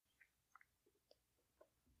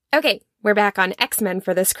Okay, we're back on X-Men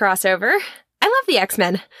for this crossover. I love the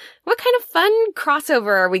X-Men. What kind of fun crossover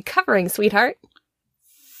are we covering, sweetheart?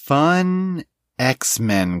 Fun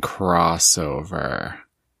X-Men crossover.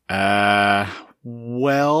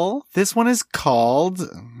 Well, this one is called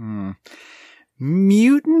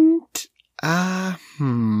Mutant. Hey,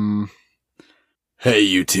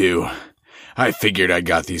 you two. I figured I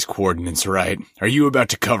got these coordinates right. Are you about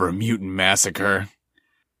to cover a mutant massacre?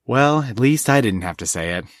 Well, at least I didn't have to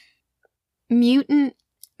say it. Mutant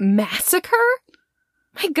massacre?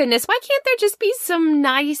 My goodness, why can't there just be some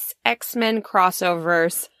nice X-Men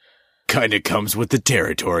crossovers? Kinda comes with the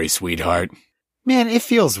territory, sweetheart. Man, it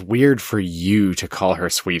feels weird for you to call her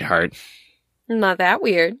sweetheart. Not that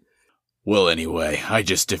weird. Well, anyway, I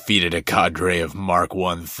just defeated a cadre of Mark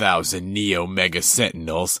 1000 Neo Mega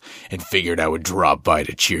Sentinels and figured I would drop by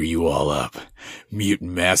to cheer you all up.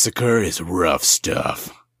 Mutant Massacre is rough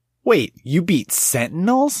stuff. Wait, you beat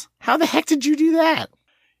Sentinels? How the heck did you do that?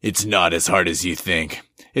 It's not as hard as you think.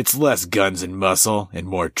 It's less guns and muscle and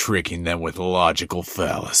more tricking them with logical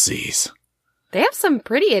fallacies. They have some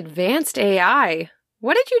pretty advanced AI.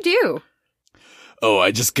 What did you do? Oh,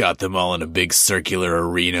 I just got them all in a big circular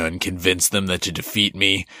arena and convinced them that to defeat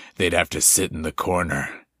me, they'd have to sit in the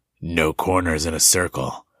corner. No corners in a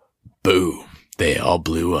circle. Boom. They all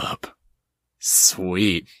blew up.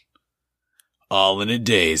 Sweet. All in a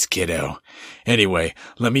daze, kiddo. Anyway,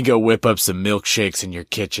 let me go whip up some milkshakes in your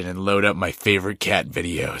kitchen and load up my favorite cat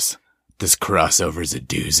videos. This crossover's a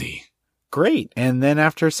doozy. Great. And then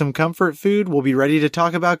after some comfort food, we'll be ready to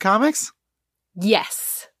talk about comics? Yes.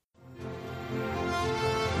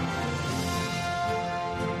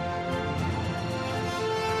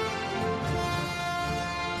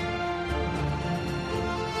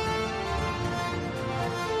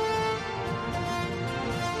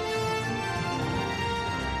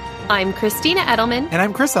 I'm Christina Edelman. And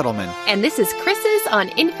I'm Chris Edelman. And this is Chris's on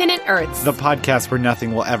Infinite Earths. The podcast where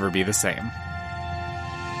nothing will ever be the same.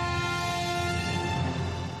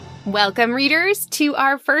 Welcome, readers, to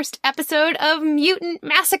our first episode of Mutant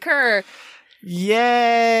Massacre.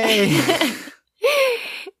 Yay!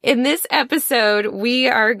 In this episode, we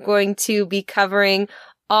are going to be covering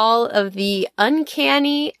all of the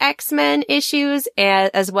Uncanny X-Men issues,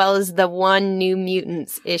 as well as the One New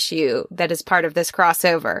Mutants issue that is part of this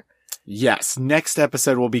crossover. Yes. Next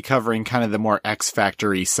episode, we'll be covering kind of the more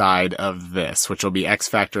X-Factor-y side of this, which will be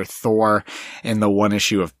X-Factor Thor and the one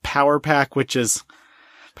issue of Power Pack, which is...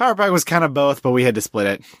 Power Pack was kind of both, but we had to split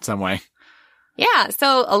it some way. Yeah,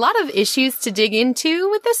 so a lot of issues to dig into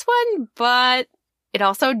with this one, but it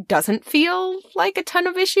also doesn't feel like a ton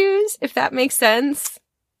of issues, if that makes sense.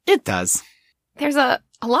 It does. There's a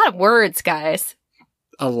lot of words, guys.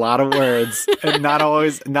 A lot of words. And not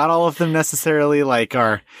all of them necessarily like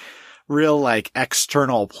are real like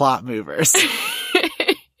external plot movers.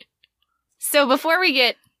 So before we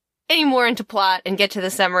get any more into plot and get to the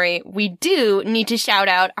summary, we do need to shout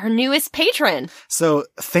out our newest patron. So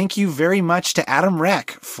thank you very much to Adam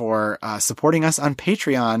Reck for supporting us on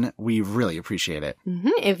Patreon. We really appreciate it. Mm-hmm.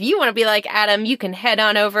 If you want to be like Adam, you can head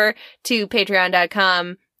on over to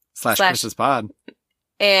patreon.com/Chris'sPod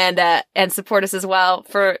and support us as well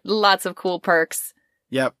for lots of cool perks.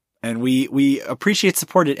 Yep. And we appreciate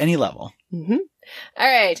support at any level. Mm-hmm. All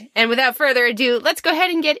right. And without further ado, let's go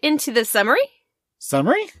ahead and get into the summary.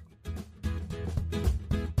 Summary?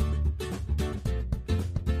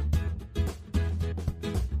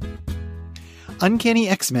 Uncanny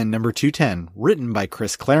X-Men number 210, written by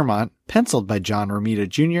Chris Claremont, penciled by John Romita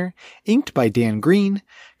Jr., inked by Dan Green,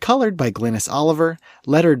 colored by Glynis Oliver,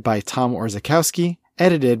 lettered by Tom Orzechowski,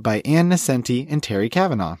 edited by Ann Nesenti and Terry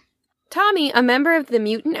Cavanaugh. Tommy, a member of the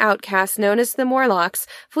mutant outcast known as the Morlocks,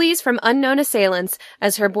 flees from unknown assailants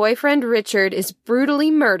as her boyfriend Richard is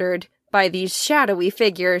brutally murdered by these shadowy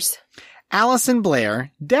figures. Allison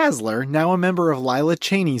Blair, Dazzler, now a member of Lila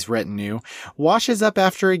Cheney's retinue, washes up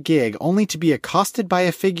after a gig only to be accosted by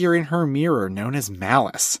a figure in her mirror known as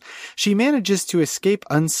Malice. She manages to escape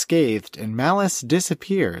unscathed and Malice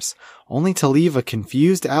disappears, only to leave a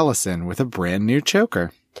confused Allison with a brand new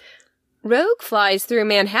choker. Rogue flies through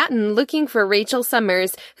Manhattan looking for Rachel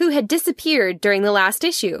Summers, who had disappeared during the last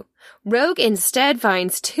issue. Rogue instead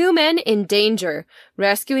finds two men in danger,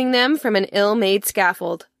 rescuing them from an ill-made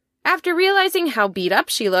scaffold. After realizing how beat up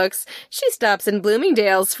she looks, she stops in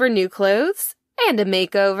Bloomingdale's for new clothes and a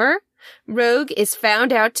makeover. Rogue is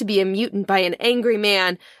found out to be a mutant by an angry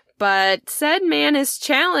man, but said man is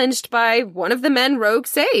challenged by one of the men Rogue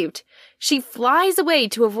saved. She flies away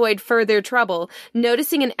to avoid further trouble,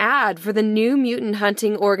 noticing an ad for the new mutant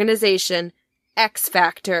hunting organization,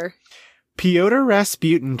 X-Factor. Pyotr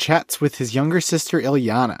Rasputin chats with his younger sister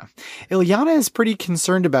Ilyana. Ilyana is pretty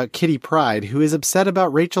concerned about Kitty Pryde, who is upset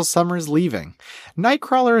about Rachel Summers leaving.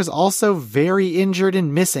 Nightcrawler is also very injured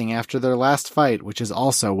and missing after their last fight, which is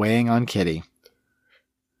also weighing on Kitty.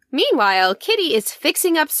 Meanwhile, Kitty is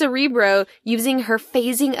fixing up Cerebro using her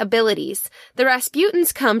phasing abilities. The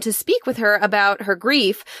Rasputins come to speak with her about her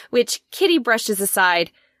grief, which Kitty brushes aside.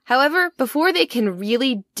 However, before they can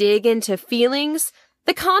really dig into feelings,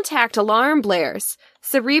 the contact alarm blares.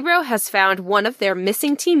 Cerebro has found one of their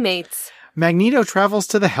missing teammates. Magneto travels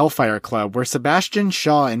to the Hellfire Club, where Sebastian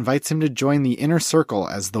Shaw invites him to join the Inner Circle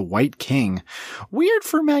as the White King. Weird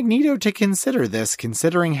for Magneto to consider this,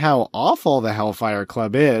 considering how awful the Hellfire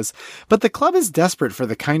Club is, but the club is desperate for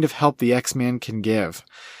the kind of help the X-Man can give.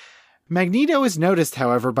 Magneto is noticed,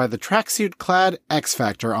 however, by the tracksuit-clad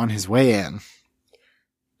X-Factor on his way in.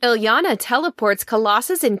 Ilyana teleports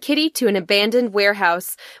Colossus and Kitty to an abandoned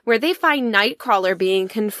warehouse, where they find Nightcrawler being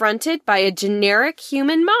confronted by a generic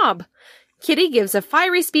human mob. Kitty gives a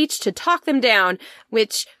fiery speech to talk them down,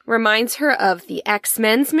 which reminds her of the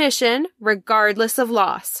X-Men's mission, regardless of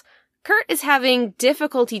loss. Kurt is having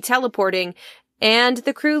difficulty teleporting, and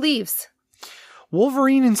the crew leaves.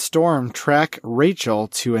 Wolverine and Storm track Rachel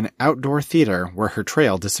to an outdoor theater where her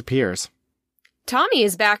trail disappears. Tommy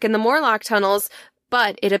is back in the Morlock tunnels,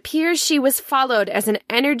 but it appears she was followed as an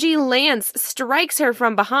energy lance strikes her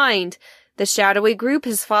from behind. The shadowy group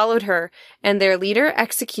has followed her, and their leader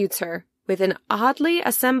executes her with an oddly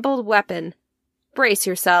assembled weapon. Brace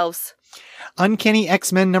yourselves. Uncanny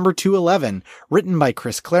X-Men number 211, written by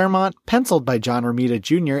Chris Claremont, penciled by John Romita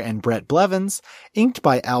Jr. and Brett Blevins, inked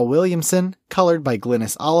by Al Williamson, colored by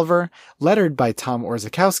Glynis Oliver, lettered by Tom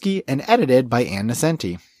Orzechowski, and edited by Ann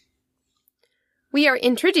Nesenti. We are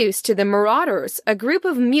introduced to the Marauders, a group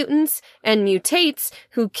of mutants and mutates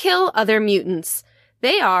who kill other mutants.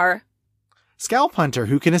 They are Scalp Hunter,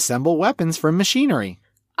 who can assemble weapons from machinery.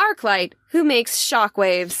 Arclight, who makes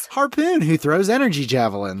shockwaves. Harpoon, who throws energy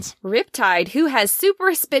javelins. Riptide, who has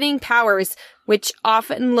super spinning powers, which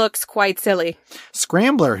often looks quite silly.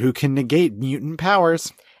 Scrambler, who can negate mutant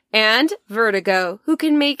powers. And Vertigo, who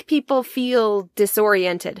can make people feel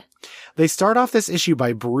disoriented. They start off this issue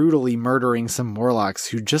by brutally murdering some Morlocks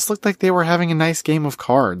who just looked like they were having a nice game of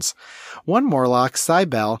cards. One Morlock,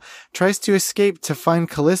 Cybele, tries to escape to find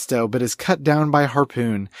Callisto but is cut down by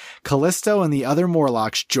Harpoon. Callisto and the other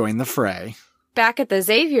Morlocks join the fray. Back at the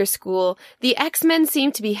Xavier School, the X-Men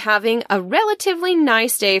seem to be having a relatively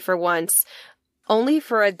nice day for once. Only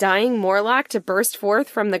for a dying Morlock to burst forth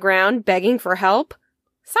from the ground begging for help?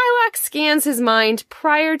 Psylocke scans his mind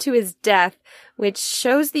prior to his death, which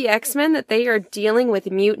shows the X-Men that they are dealing with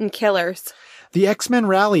mutant killers. The X-Men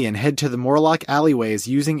rally and head to the Morlock alleyways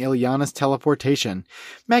using Ilyana's teleportation.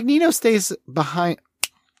 Magneto stays behind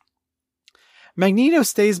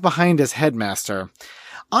as headmaster.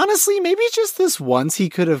 Honestly, maybe just this once he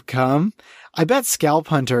could have come. I bet Scalp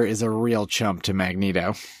Hunter is a real chump to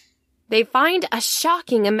Magneto. They find a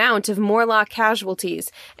shocking amount of Morlock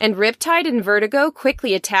casualties, and Riptide and Vertigo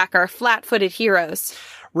quickly attack our flat-footed heroes.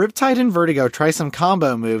 Riptide and Vertigo try some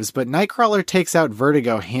combo moves, but Nightcrawler takes out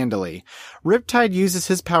Vertigo handily. Riptide uses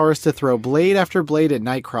his powers to throw blade after blade at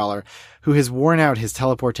Nightcrawler, who has worn out his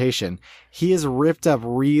teleportation. He is ripped up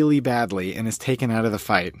really badly and is taken out of the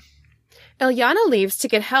fight. Ilyana leaves to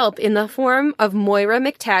get help in the form of Moira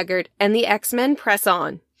McTaggart, and the X-Men press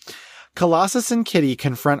on. Colossus and Kitty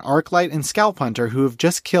confront Arclight and Scalp Hunter, who have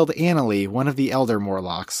just killed Annalee, one of the Elder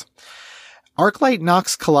Morlocks. Arclight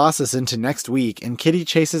knocks Colossus into next week, and Kitty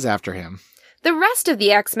chases after him. The rest of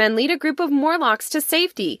the X-Men lead a group of Morlocks to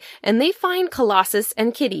safety, and they find Colossus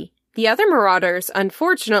and Kitty. The other Marauders,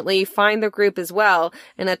 unfortunately, find the group as well,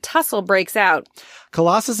 and a tussle breaks out.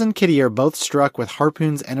 Colossus and Kitty are both struck with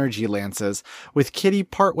Harpoon's energy lances, with Kitty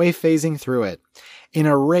partway phasing through it. In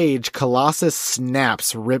a rage, Colossus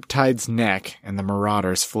snaps Riptide's neck, and the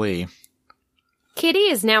Marauders flee. Kitty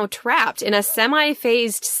is now trapped in a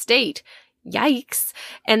semi-phased state. Yikes!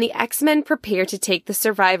 And the X-Men prepare to take the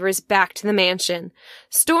survivors back to the mansion.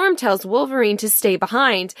 Storm tells Wolverine to stay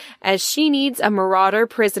behind, as she needs a Marauder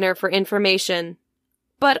prisoner for information.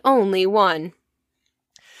 But only one.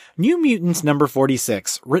 New Mutants number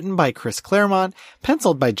 46, written by Chris Claremont,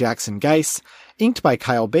 penciled by Jackson Geiss, inked by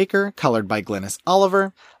Kyle Baker, colored by Glynis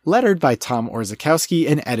Oliver, lettered by Tom Orzechowski,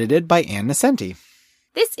 and edited by Ann Nesenti.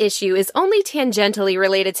 This issue is only tangentially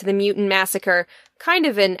related to the mutant massacre, kind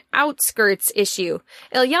of an outskirts issue.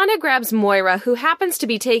 Ilyana grabs Moira, who happens to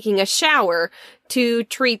be taking a shower, to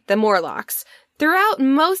treat the Morlocks. Throughout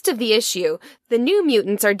most of the issue, the New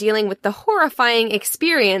Mutants are dealing with the horrifying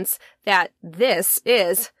experience that this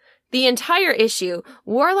is. The entire issue,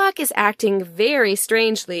 Warlock is acting very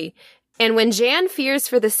strangely, and when Jan fears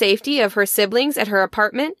for the safety of her siblings at her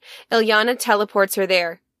apartment, Illyana teleports her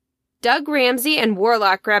there. Doug Ramsey and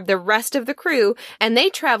Warlock grab the rest of the crew, and they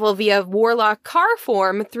travel via Warlock car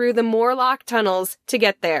form through the Morlock tunnels to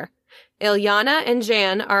get there. Illyana and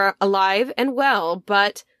Jan are alive and well,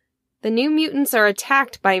 but the New Mutants are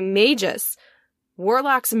attacked by Magus,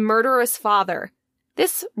 Warlock's murderous father.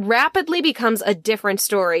 This rapidly becomes a different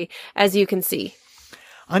story, as you can see.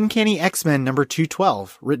 Uncanny X-Men number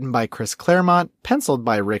 212, written by Chris Claremont, penciled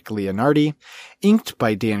by Rick Leonardi, inked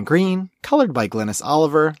by Dan Green, colored by Glynis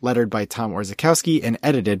Oliver, lettered by Tom Orzechowski, and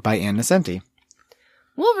edited by Ann Nesenti.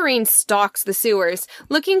 Wolverine stalks the sewers,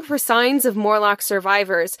 looking for signs of Morlock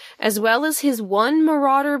survivors, as well as his one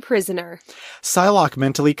marauder prisoner. Psylocke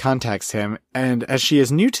mentally contacts him, and as she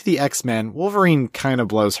is new to the X-Men, Wolverine kinda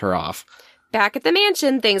blows her off. Back at the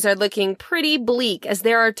mansion, things are looking pretty bleak as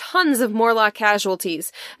there are tons of Morlock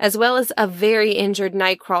casualties, as well as a very injured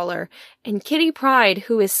Nightcrawler, and Kitty Pryde,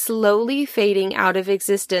 who is slowly fading out of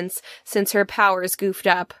existence since her powers goofed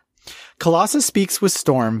up. Colossus speaks with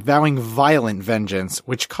Storm, vowing violent vengeance,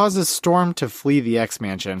 which causes Storm to flee the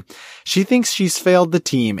X-Mansion. She thinks she's failed the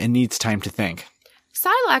team and needs time to think.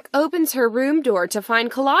 Psylocke opens her room door to find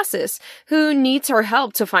Colossus, who needs her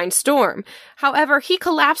help to find Storm. However, he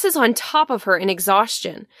collapses on top of her in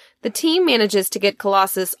exhaustion. The team manages to get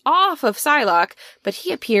Colossus off of Psylocke, but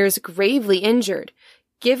he appears gravely injured.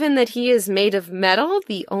 Given that he is made of metal,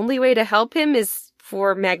 the only way to help him is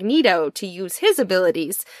for Magneto to use his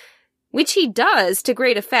abilities, which he does to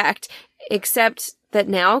great effect, except that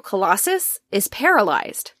now Colossus is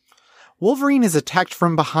paralyzed. Wolverine is attacked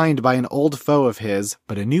from behind by an old foe of his,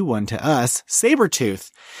 but a new one to us,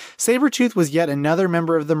 Sabretooth. Sabretooth was yet another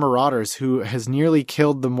member of the Marauders who has nearly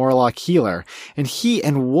killed the Morlock healer, and he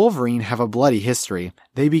and Wolverine have a bloody history.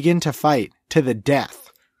 They begin to fight, to the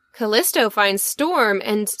death. Callisto finds Storm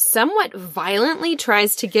and somewhat violently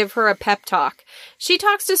tries to give her a pep talk. She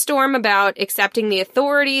talks to Storm about accepting the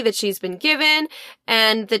authority that she's been given,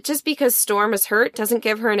 and that just because Storm is hurt doesn't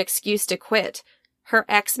give her an excuse to quit. Her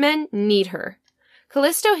X-Men need her.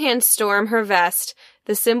 Callisto hands Storm her vest,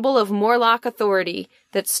 the symbol of Morlock authority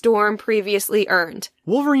that Storm previously earned.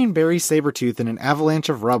 Wolverine buries Sabretooth in an avalanche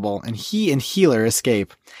of rubble, and he and Healer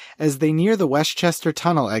escape. As they near the Westchester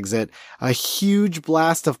Tunnel exit, a huge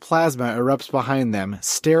blast of plasma erupts behind them,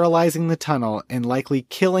 sterilizing the tunnel and likely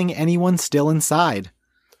killing anyone still inside.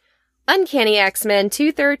 Uncanny X-Men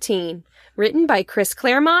 213, written by Chris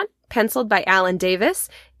Claremont, penciled by Alan Davis,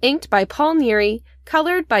 inked by Paul Neary,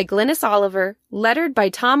 colored by Glynis Oliver, lettered by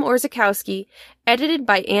Tom Orzechowski, edited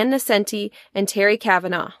by Ann Nesenti and Terry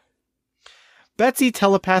Cavanaugh. Betsy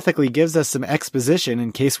telepathically gives us some exposition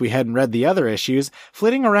in case we hadn't read the other issues,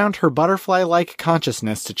 flitting around her butterfly-like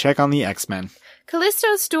consciousness to check on the X-Men.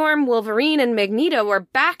 Callisto, Storm, Wolverine, and Magneto are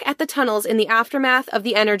back at the tunnels in the aftermath of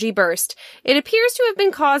the energy burst. It appears to have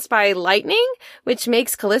been caused by lightning, which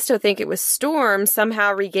makes Callisto think it was Storm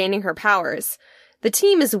somehow regaining her powers. The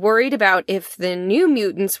team is worried about if the New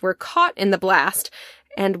Mutants were caught in the blast,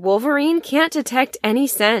 and Wolverine can't detect any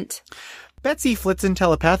scent. Betsy flits in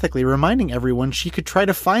telepathically, reminding everyone she could try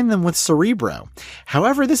to find them with Cerebro.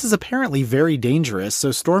 However, this is apparently very dangerous,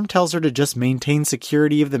 so Storm tells her to just maintain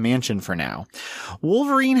security of the mansion for now.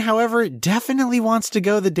 Wolverine, however, definitely wants to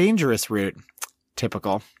go the dangerous route.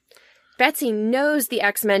 Typical. Betsy knows the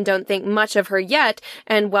X-Men don't think much of her yet,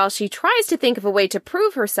 and while she tries to think of a way to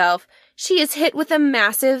prove herself, she is hit with a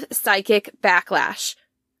massive psychic backlash.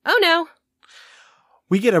 Oh no.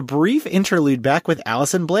 We get a brief interlude back with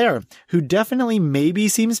Allison Blair, who definitely maybe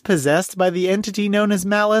seems possessed by the entity known as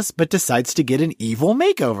Malice, but decides to get an evil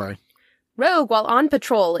makeover. Rogue, while on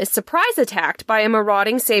patrol, is surprise attacked by a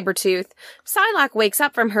marauding Sabretooth. Psylocke wakes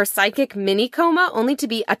up from her psychic mini-coma only to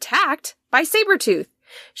be attacked by Sabretooth.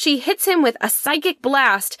 She hits him with a psychic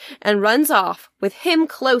blast and runs off, with him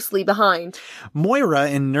closely behind. Moira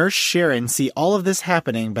and Nurse Sharon see all of this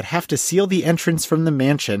happening, but have to seal the entrance from the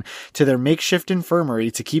mansion to their makeshift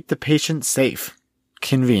infirmary to keep the patient safe.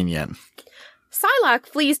 Convenient. Psylocke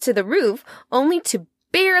flees to the roof, only to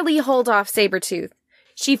barely hold off Sabretooth.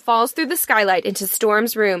 She falls through the skylight into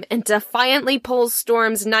Storm's room and defiantly pulls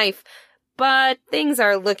Storm's knife, but things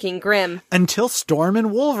are looking grim. Until Storm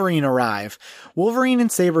and Wolverine arrive. Wolverine and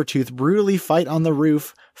Sabretooth brutally fight on the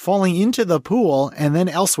roof, falling into the pool and then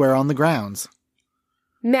elsewhere on the grounds.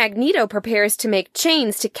 Magneto prepares to make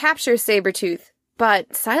chains to capture Sabretooth, but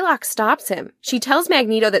Psylocke stops him. She tells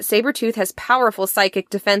Magneto that Sabretooth has powerful psychic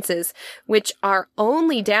defenses, which are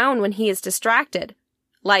only down when he is distracted.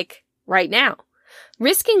 Like, right now.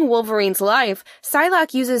 Risking Wolverine's life,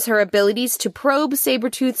 Psylocke uses her abilities to probe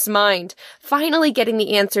Sabretooth's mind, finally getting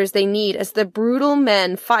the answers they need as the brutal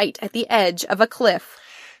men fight at the edge of a cliff.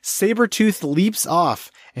 Sabretooth leaps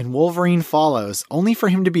off, and Wolverine follows, only for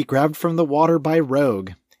him to be grabbed from the water by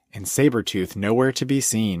Rogue, and Sabretooth nowhere to be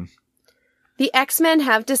seen. The X-Men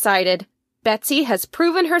have decided Betsy has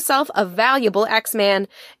proven herself a valuable X-Man,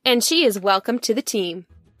 and she is welcome to the team.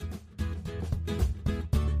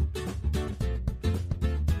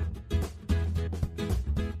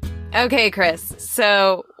 Okay, Chris,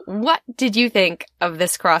 so what did you think of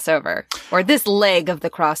this crossover? Or this leg of the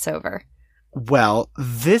crossover? Well,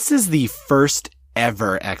 this is the first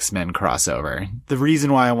ever X-Men crossover. The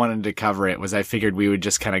reason why I wanted to cover it was I figured we would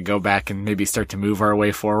just kind of go back and maybe start to move our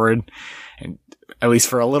way forward, and at least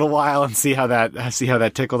for a little while, and see how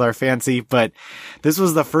that tickled our fancy. But this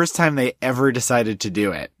was the first time they ever decided to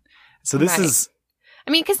do it. So this is...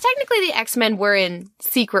 I mean, because technically the X-Men were in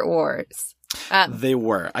Secret Wars. They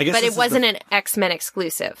were. I guess, but it wasn't an X-Men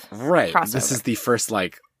exclusive. Right. Crossover. This is the first,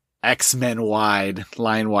 X-Men wide,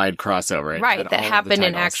 line-wide crossover. Right, that happened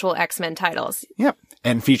in actual X-Men titles. Yep.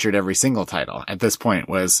 And featured every single title at this point.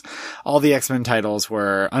 Was all the X-Men titles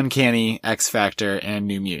were Uncanny, X-Factor, and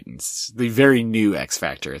New Mutants. The very new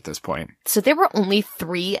X-Factor at this point. So there were only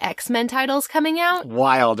 3 X-Men titles coming out?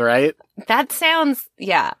 Wild, right? That sounds,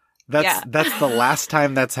 yeah. That's the last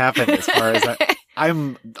time that's happened as far as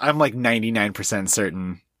I'm 99%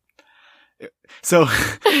 certain. So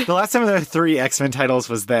the last time there were 3 X-Men titles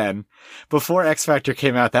was then. Before X-Factor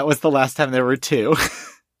came out, that was the last time there were 2.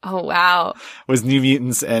 Oh, wow. Was New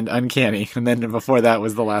Mutants and Uncanny. And then before that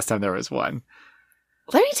was the last time there was 1.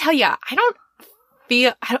 Let me tell you,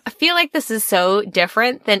 I feel like this is so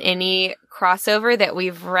different than any crossover that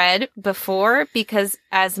we've read before, because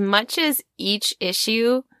as much as each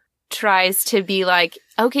issue tries to be like,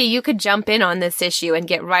 okay, you could jump in on this issue and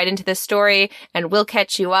get right into the story and we'll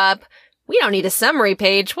catch you up. We don't need a summary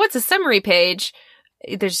page. What's a summary page?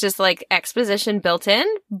 There's just exposition built in,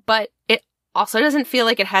 but it also doesn't feel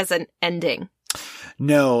like it has an ending.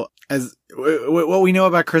 No, as what we know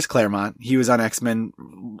about Chris Claremont, he was on X-Men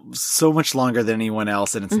so much longer than anyone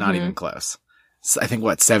else, and it's not even close. I think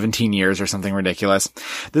 17 years or something ridiculous.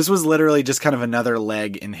 This was literally just kind of another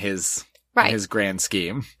leg in his grand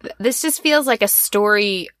scheme. This just feels like a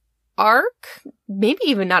story arc, maybe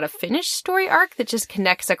even not a finished story arc that just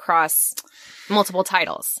connects across multiple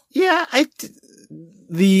titles. Yeah,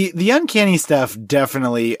 the Uncanny stuff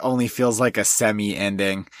definitely only feels like a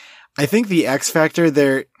semi-ending. I think the X-Factor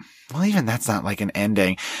there, well, even that's not like an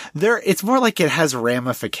ending. It's more like it has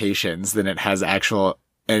ramifications than it has actual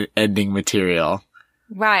ending material.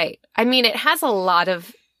 Right. I mean, it has a lot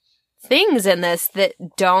of things in this that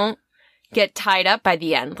don't get tied up by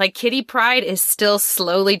the end. Like Kitty Pryde is still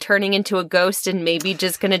slowly turning into a ghost and maybe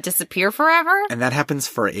just going to disappear forever. And that happens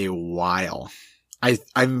for a while.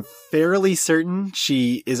 I'm fairly certain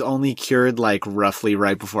she is only cured roughly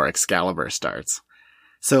right before Excalibur starts.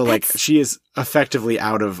 So she is effectively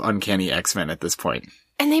out of Uncanny X-Men at this point.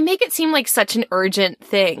 And they make it seem like such an urgent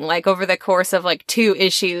thing, over the course of 2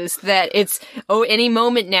 issues, that it's, any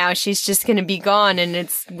moment now she's just going to be gone and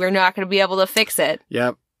we're not going to be able to fix it.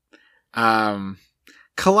 Yep.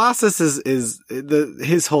 Colossus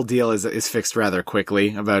his whole deal is fixed rather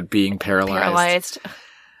quickly about being paralyzed.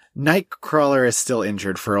 Nightcrawler is still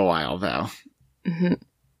injured for a while though. Mm-hmm.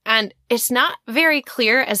 And it's not very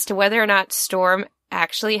clear as to whether or not Storm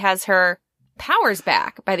actually has her powers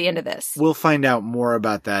back by the end of this. We'll find out more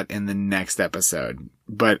about that in the next episode.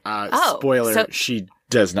 But, spoiler, she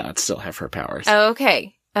does not still have her powers.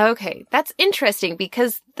 Okay. That's interesting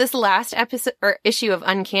because this last episode or issue of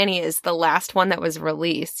Uncanny is the last one that was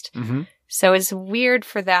released. Mm-hmm. So it's weird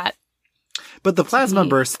for that. But the plasma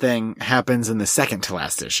burst thing happens in the second to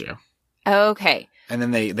last issue. Okay. And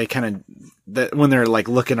then they kind of, when they're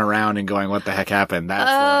looking around and going, what the heck happened? That's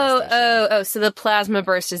the last issue. So the plasma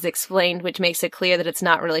burst is explained, which makes it clear that it's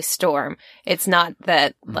not really Storm. It's not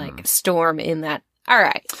that Storm in that. All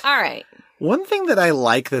right. One thing that I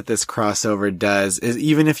like that this crossover does is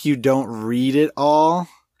even if you don't read it all,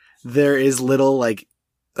 there is little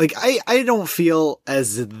I don't feel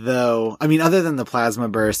as though, I mean, other than the plasma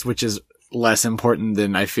burst, which is less important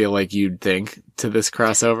than I feel like you'd think to this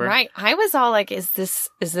crossover. Right. I was all is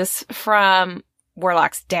this from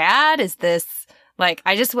Warlock's dad? Is this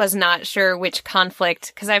I just was not sure which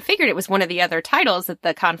conflict, because I figured it was one of the other titles that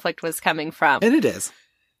the conflict was coming from. And it is.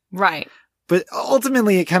 Right. But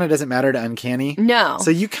ultimately, it kind of doesn't matter to Uncanny. No.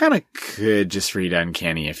 So you kind of could just read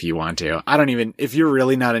Uncanny if you want to. If you're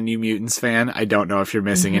really not a New Mutants fan, I don't know if you're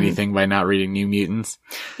missing anything by not reading New Mutants.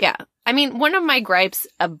 Yeah. I mean, one of my gripes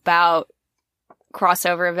about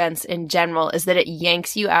crossover events in general is that it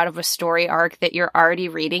yanks you out of a story arc that you're already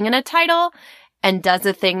reading in a title and does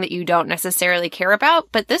a thing that you don't necessarily care about.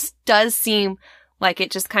 But this does seem like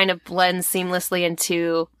it just kind of blends seamlessly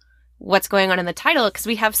into what's going on in the title, because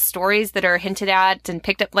we have stories that are hinted at and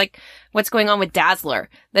picked up, like what's going on with Dazzler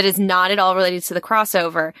that is not at all related to the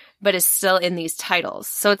crossover, but is still in these titles.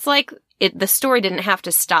 So it's like the story didn't have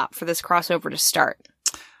to stop for this crossover to start.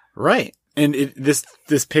 Right. And this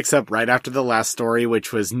picks up right after the last story,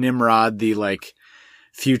 which was Nimrod, the like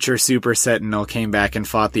future super sentinel, came back and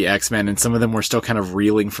fought the X-Men, and some of them were still kind of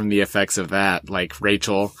reeling from the effects of that. Like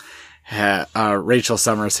Rachel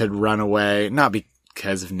Summers had run away, not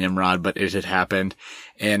because of Nimrod, but it had happened,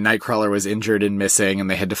 and Nightcrawler was injured and missing, and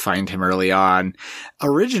they had to find him early on.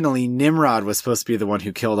 Originally, Nimrod was supposed to be the one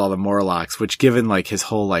who killed all the Morlocks, which, given like his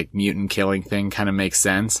whole like mutant killing thing, kind of makes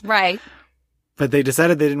sense. Right. But they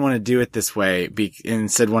decided they didn't want to do it this way,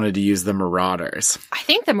 instead wanted to use the Marauders. I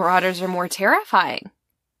think the Marauders are more terrifying.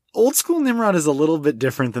 Old school Nimrod is a little bit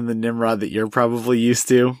different than the Nimrod that you're probably used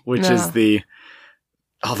to, which is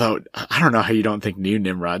although I don't know how you don't think new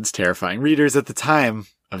Nimrod's terrifying. Readers at the time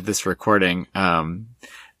of this recording,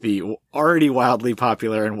 the already wildly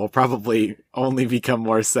popular and will probably only become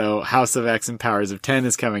more so House of X and Powers of 10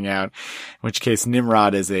 is coming out, in which case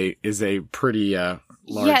Nimrod is a pretty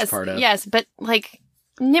large part of. Yes, but like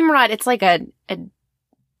Nimrod, it's like a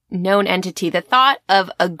known entity. The thought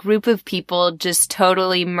of a group of people just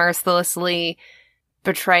totally mercilessly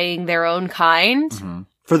betraying their own kind. Mm-hmm.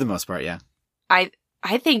 For the most part, yeah.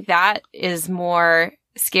 I think that is more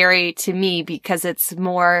scary to me because it's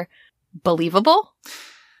more believable.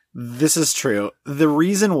 This is true. The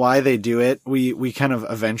reason why they do it, we kind of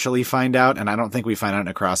eventually find out, and I don't think we find out in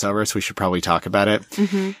a crossover, so we should probably talk about it.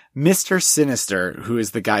 Mm-hmm. Mr. Sinister, who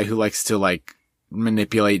is the guy who likes to like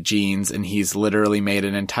manipulate genes, and he's literally made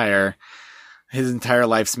his entire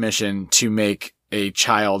life's mission to make a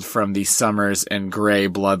child from the Summers and Gray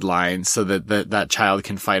bloodline so that child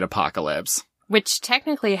can fight Apocalypse. Which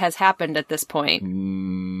technically has happened at this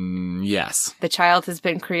point. Yes. The child has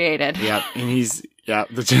been created. Yep.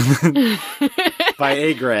 And by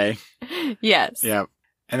A. Gray. Yes. Yep.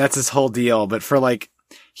 And that's his whole deal. But for like,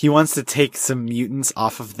 he wants to take some mutants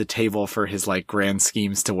off of the table for his like grand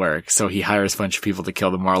schemes to work. So he hires a bunch of people to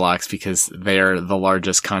kill the Morlocks because they're the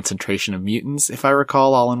largest concentration of mutants, if I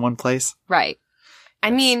recall, all in one place. Right.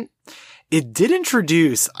 I mean, it did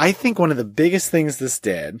introduce, I think one of the biggest things this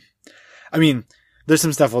did, I mean, there's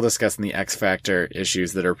some stuff we'll discuss in the X Factor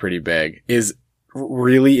issues that are pretty big, is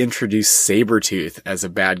really introduce Sabretooth as a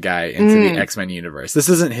bad guy into the X-Men universe. This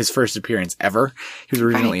isn't his first appearance ever. He was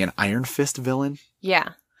originally an Iron Fist villain.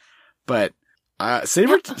 Yeah. But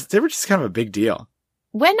Sabretooth is kind of a big deal.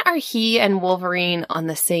 When are he and Wolverine on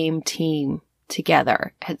the same team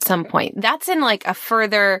together at some point? That's in like a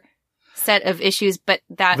further set of issues, but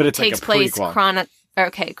it takes place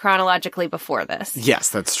chronologically before this. Yes,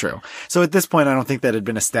 that's true. So at this point, I don't think that had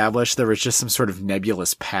been established. There was just some sort of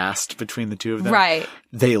nebulous past between the two of them. Right.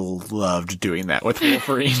 They loved doing that with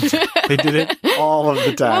Wolverine. They did it all of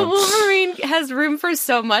the time. Well, Wolverine has room for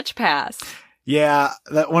so much past. Yeah,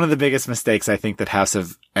 one of the biggest mistakes I think that House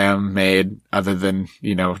of M made, other than,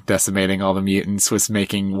 decimating all the mutants, was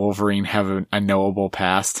making Wolverine have a knowable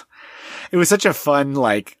past. It was such a fun,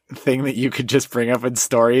 thing that you could just bring up in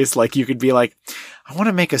stories. Like, you could be like, I want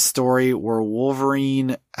to make a story where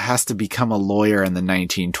Wolverine has to become a lawyer in the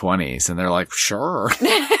 1920s. And they're like, sure.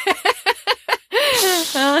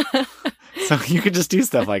 So you could just do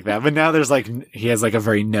stuff like that. But now he has a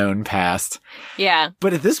very known past. Yeah.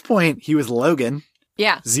 But at this point, he was Logan.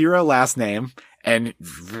 Yeah. 0 last name. And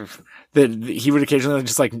he would occasionally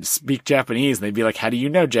just speak Japanese, and they'd be like, how do you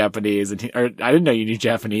know Japanese? And I didn't know you knew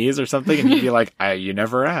Japanese or something. And he'd be like, you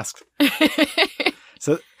never asked.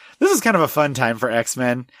 So this is kind of a fun time for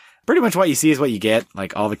X-Men. Pretty much what you see is what you get,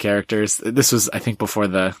 like all the characters. This was, I think, before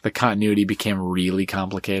the continuity became really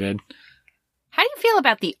complicated. How do you feel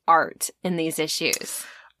about the art in these issues?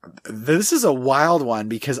 This is a wild one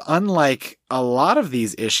because unlike a lot of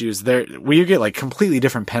these issues, we get completely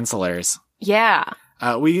different pencilers. Yeah.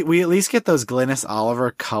 We at least get those Glynis Oliver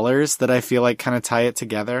colors that I feel like kind of tie it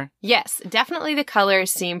together. Yes, definitely the colors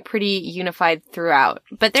seem pretty unified throughout.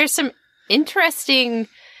 But there's some interesting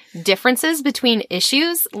differences between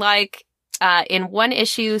issues. In one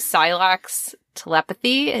issue, Psylocke's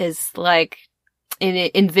telepathy is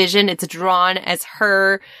in Vision, it's drawn as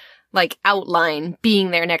her outline being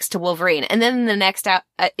there next to Wolverine. And then in the next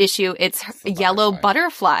issue, it's a yellow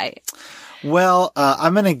butterfly. Well,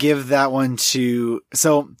 I'm going to give that one to...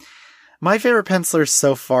 So, my favorite pencilers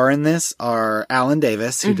so far in this are Alan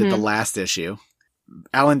Davis, who did the last issue.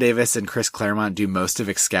 Alan Davis and Chris Claremont do most of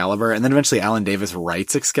Excalibur, and then eventually Alan Davis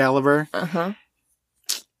writes Excalibur. Uh-huh.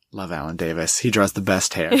 Love Alan Davis. He draws the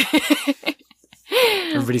best hair.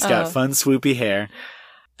 Everybody's got fun, swoopy hair.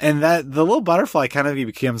 And that the little butterfly kind of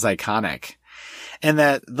becomes iconic. And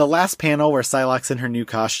that the last panel where Psylocke's in her new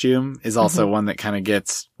costume is also one that kind of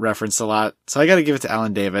gets referenced a lot. So I got to give it to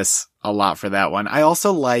Alan Davis a lot for that one. I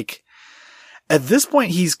also like, at this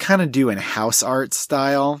point, he's kind of doing house art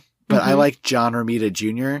style, but I like John Romita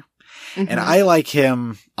Jr. And I like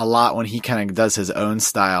him a lot when he kind of does his own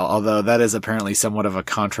style, although that is apparently somewhat of a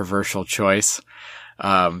controversial choice.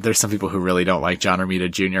 There's some people who really don't like John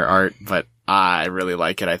Romita Jr. art, but I really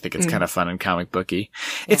like it. I think it's kind of fun and comic booky.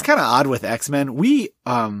 Yeah. It's kind of odd with X-Men. We've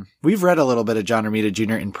read a little bit of John Romita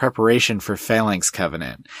Jr. in preparation for Phalanx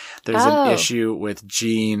Covenant. There's an issue with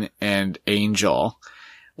Jean and Angel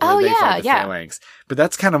where they fight the Phalanx. But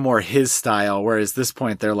that's kind of more his style, whereas this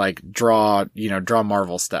point they're like draw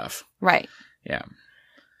Marvel stuff. Right. Yeah.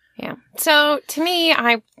 Yeah. So to me,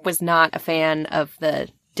 I was not a fan of the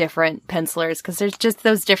different pencilers because there's just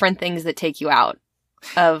those different things that take you out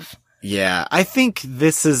of. Yeah, I think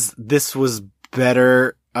this was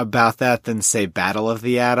better about that than say Battle of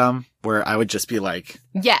the Atom, where I would just be like,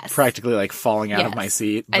 practically like falling out of my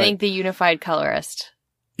seat. I think the unified colorist.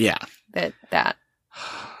 Yeah. That.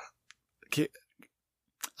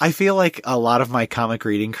 I feel like a lot of my comic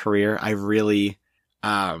reading career, I really,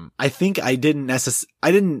 I think I didn't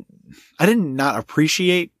not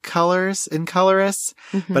appreciate colors and colorists,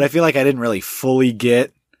 but I feel like I didn't really fully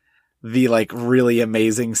get the like really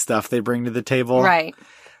amazing stuff they bring to the table. Right.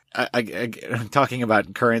 Talking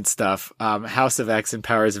about current stuff, House of X and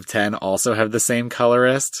Powers of 10 also have the same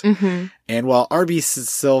colorist. And while R.B.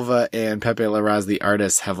 Silva and Pepe Larraz, the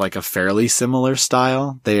artists, have like a fairly similar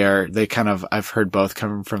style, I've heard both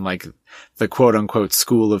come from like the quote unquote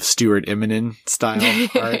school of Stuart Immonen style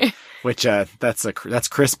art, which, that's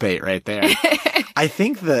Chris bait right there. I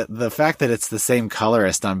think that the fact that it's the same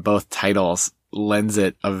colorist on both titles lends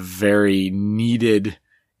it a very needed,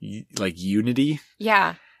 like, unity.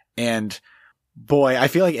 Yeah. And boy, I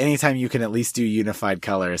feel like anytime you can at least do unified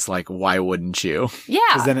colors, like, why wouldn't you?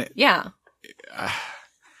 Yeah. Then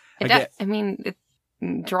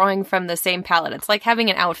drawing from the same palette. It's like having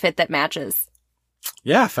an outfit that matches.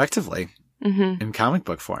 Yeah, effectively. In comic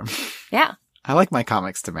book form. Yeah. I like my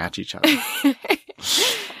comics to match each other.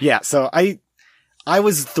 Yeah, so I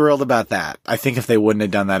was thrilled about that. I think if they wouldn't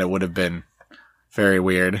have done that, it would have been very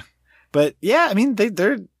weird. But yeah, I mean,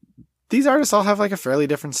 these artists all have like a fairly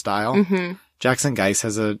different style. Jackson Guice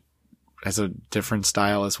has a different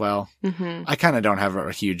style as well. I kind of don't have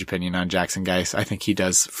a huge opinion on Jackson Guice. I think he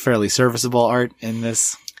does fairly serviceable art in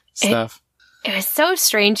this stuff. It was so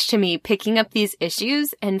strange to me picking up these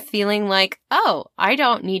issues and feeling like, oh, I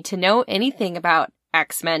don't need to know anything about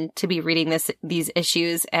X-Men to be reading these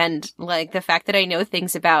issues. And like the fact that I know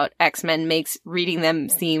things about X-Men makes reading them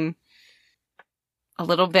seem a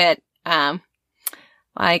little bit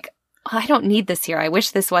like, I don't need this here. I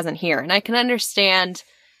wish this wasn't here. And I can understand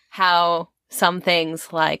how some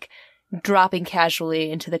things like dropping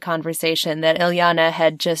casually into the conversation that Illyana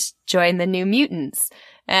had just joined the New Mutants.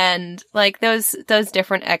 And like those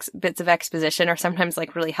different bits of exposition are sometimes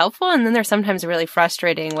like really helpful. And then they're sometimes really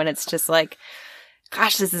frustrating when it's just like,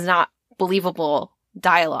 gosh, this is not believable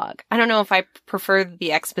dialogue. I don't know if I prefer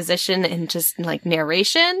the exposition and just like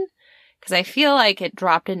narration, because I feel like it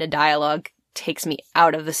dropped into dialogue takes me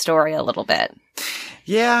out of the story a little bit.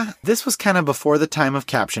 Yeah, this was kind of before the time of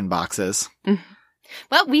caption boxes.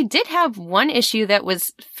 Well, we did have one issue that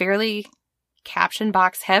was fairly caption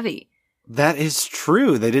box heavy. That is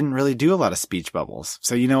true. They didn't really do a lot of speech bubbles.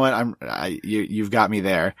 So you know what? You've got me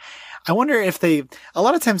there. I wonder if a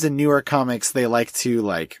lot of times in newer comics, they like to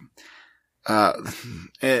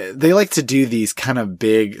do these kind of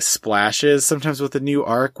big splashes, sometimes with a new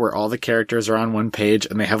arc where all the characters are on one page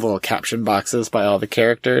and they have little caption boxes by all the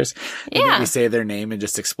characters. And maybe say their name and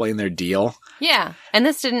just explain their deal. Yeah. And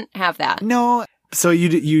this didn't have that. No. So you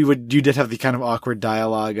did have the kind of awkward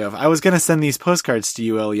dialogue of, I was going to send these postcards to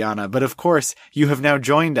you, Illyana, but of course you have now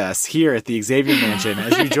joined us here at the Xavier Mansion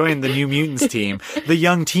as you join the New Mutants team, the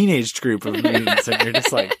young teenage group of mutants. And you're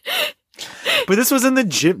just like, but this was in the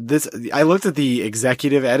gym. I looked at the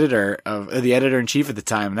executive editor the editor in chief at the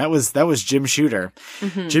time. And that was Jim Shooter.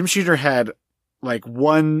 Jim Shooter had like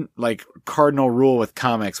one like cardinal rule with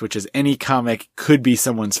comics, which is any comic could be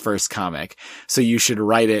someone's first comic. So you should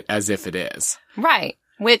write it as if it is. Right.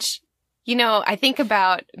 Which, I think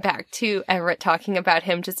about back to Everett talking about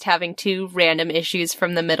him just having 2 random issues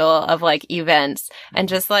from the middle of like events and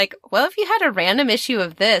just like, well, if you had a random issue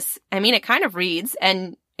of this, I mean, it kind of reads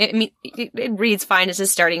and it reads fine as a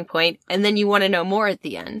starting point, and then you want to know more at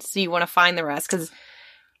the end. So you want to find the rest, because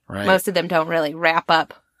most of them don't really wrap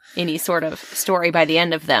up any sort of story by the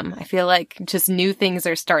end of them. I feel like just new things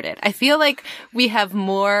are started. I feel like we have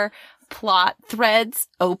more plot threads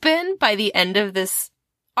open by the end of this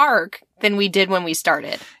arc than we did when we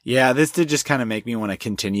started. Yeah, this did just kind of make me want to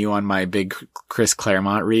continue on my big Chris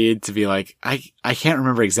Claremont read, to be like, I can't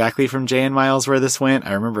remember exactly from Jay and Miles where this went.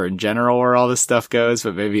 I remember in general where all this stuff goes,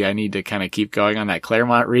 but maybe I need to kind of keep going on that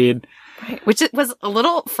Claremont read. Right. Which it was a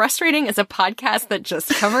little frustrating as a podcast that just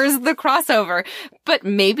covers the crossover, but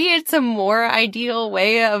maybe it's a more ideal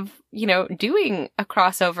way of, doing a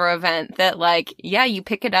crossover event that, like, yeah, you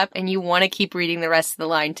pick it up and you want to keep reading the rest of the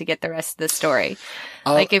line to get the rest of the story.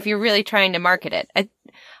 Like, if you're really trying to market it. I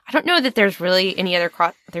don't know that there's really any other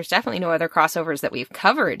there's definitely no other crossovers that we've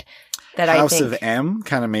covered that House of M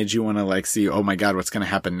kind of made you want to, like, see, oh my God, what's going to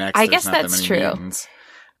happen next? I guess that's true. Mutants.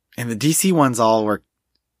 And the DC ones all were,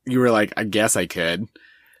 you were like, I guess I could.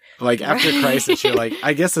 Like, after Crisis, you're like,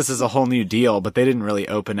 I guess this is a whole new deal, but they didn't really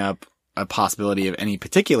open up a possibility of any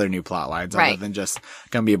particular new plot lines other than just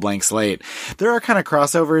gonna be a blank slate. There are kind of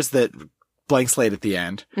crossovers that blank slate at the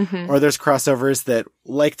end, or there's crossovers that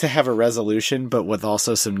like to have a resolution, but with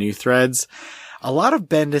also some new threads. A lot of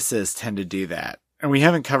Bendis's tend to do that. And we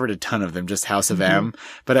haven't covered a ton of them, just House of M,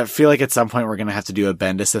 but I feel like at some point we're going to have to do a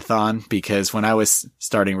Bendis-a-thon, because when I was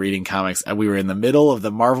starting reading comics, we were in the middle of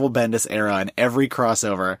the Marvel Bendis era, and every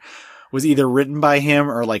crossover was either written by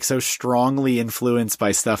him or like so strongly influenced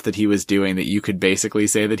by stuff that he was doing that you could basically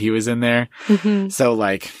say that he was in there. So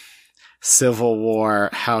like Civil War,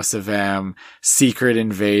 House of M, Secret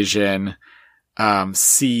Invasion,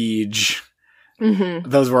 Siege,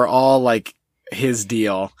 those were all like his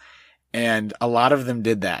deal. And a lot of them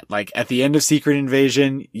did that. Like at the end of Secret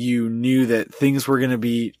Invasion, you knew that things were going to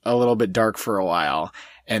be a little bit dark for a while,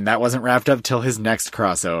 and that wasn't wrapped up till his next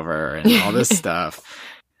crossover and all this stuff.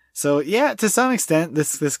 So yeah, to some extent,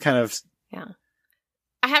 this kind of... Yeah.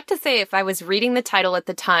 I have to say, if I was reading the title at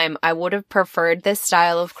the time, I would have preferred this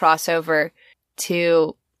style of crossover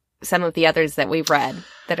to some of the others that we've read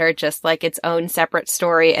that are just like its own separate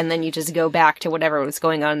story, and then you just go back to whatever was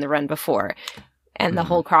going on in the run before. And the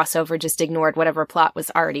whole crossover just ignored whatever plot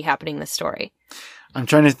was already happening in the story. I'm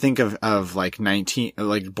trying to think of like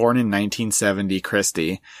born in 1970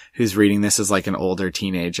 Christy, who's reading this as like an older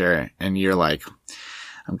teenager, and you're like,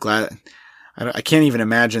 I'm glad, I can't even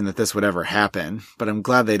imagine that this would ever happen, but I'm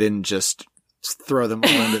glad they didn't just throw them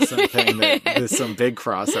all into something that is some big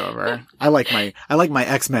crossover. I like my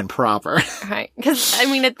X-Men proper. Right. Because, I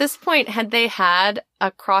mean, at this point, had they had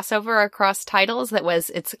a crossover across titles that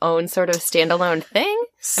was its own sort of standalone thing?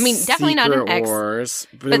 I mean, definitely not an X. Wars,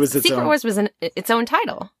 but Secret Wars was its own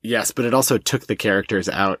title. Yes, but it also took the characters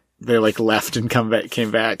out. They like left and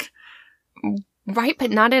came back. Right, but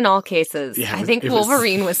not in all cases. Yeah, I think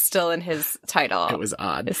Wolverine was still in his title. It was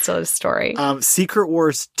odd. It's still his story. Secret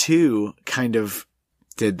Wars 2 kind of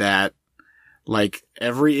did that. Like,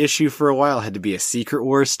 every issue for a while had to be a Secret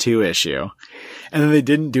Wars 2 issue. And then they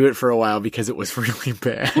didn't do it for a while because it was really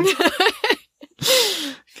bad.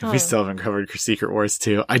 We still haven't covered Secret Wars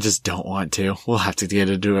 2. I just don't want to. We'll have to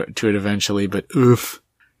get to it eventually, but oof.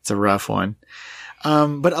 It's a rough one.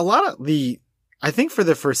 But a lot of I think for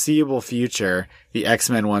the foreseeable future, the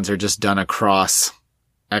X-Men ones are just done across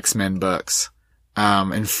X-Men books.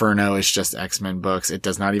 Inferno is just X-Men books. It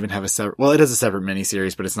does not even have it has a separate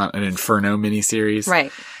miniseries, but it's not an Inferno miniseries.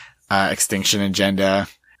 Right. Extinction Agenda,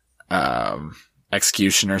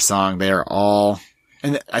 Executioner Song, they are all,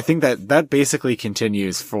 and I think that basically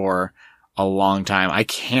continues for a long time. I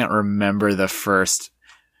can't remember the first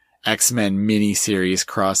X-Men miniseries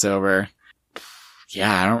crossover.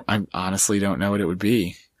 Yeah, I honestly don't know what it would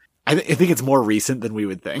be. I think it's more recent than we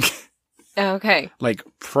would think. Okay. Like,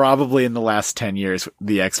 probably in the last 10 years,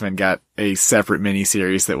 the X-Men got a separate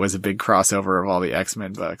miniseries that was a big crossover of all the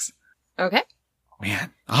X-Men books. Okay.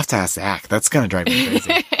 Man, I'll have to ask Zach. That's gonna drive me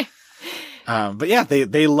crazy. But yeah,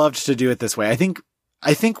 they loved to do it this way. I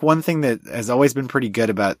think one thing that has always been pretty good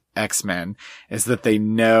about X-Men is that they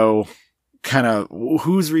know kind of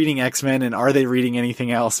who's reading X-Men and are they reading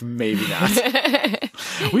anything else? Maybe not.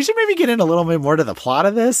 We should maybe get in a little bit more to the plot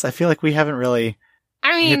of this. I feel like we haven't really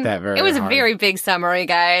hit that very hard. It was a very big summary,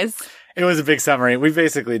 guys. It was a big summary. We've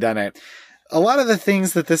basically done it. A lot of the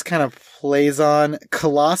things that this kind of plays on,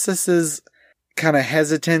 Colossus's kind of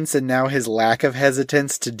hesitance and now his lack of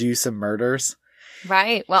hesitance to do some murders.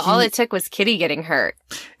 Right. Well, all it took was Kitty getting hurt.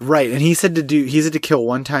 Right. And he said to kill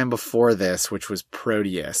one time before this, which was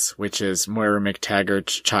Proteus, which is Moira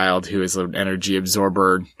McTaggart's child, who is an energy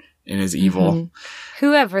absorber and is evil.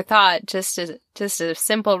 Whoever thought just a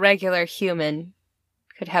simple, regular human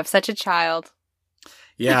could have such a child?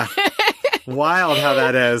 Yeah. Wild how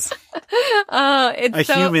that is. It's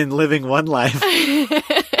a human living one life.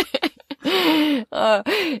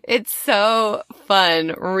 It's so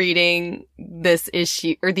fun reading this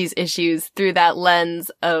issue or these issues through that lens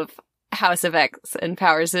of House of X and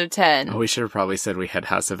Powers of 10. Oh, we should have probably said we had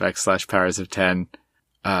House of X / Powers of 10.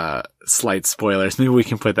 Slight spoilers. Maybe we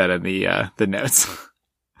can put that in the notes.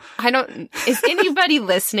 Is anybody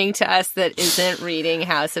listening to us that isn't reading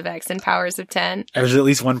House of X and Powers of 10? There's at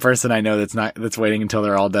least one person I know that's waiting until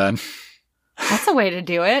they're all done. That's a way to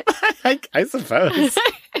do it. I suppose.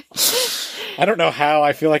 I don't know how.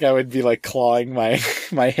 I feel like I would be like clawing my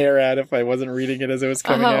hair out if I wasn't reading it as it was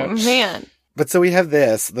coming out. Oh, man. But so we have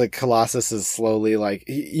this. The Colossus is slowly like,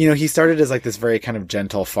 he started as like this very kind of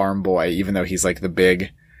gentle farm boy, even though he's like the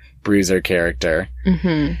big bruiser character.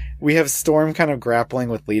 Mm-hmm. We have Storm kind of grappling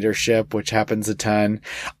with leadership, which happens a ton.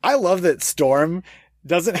 I love that Storm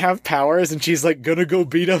doesn't have powers and she's like gonna go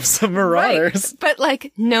beat up some marauders. Right. But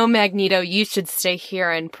like, no, Magneto, you should stay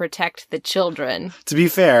here and protect the children. To be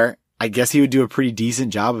fair, I guess he would do a pretty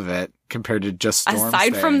decent job of it compared to just Storm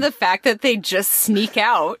Aside from the fact that they just sneak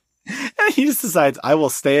out. And he just decides, I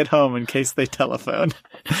will stay at home in case they telephone.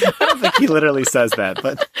 I don't think he literally says that,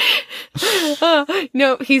 but...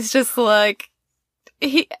 No, he's just like...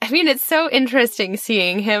 it's so interesting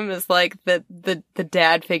seeing him as like the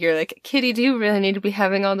dad figure. Like, Kitty, do you really need to be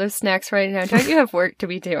having all those snacks right now? Don't you have work to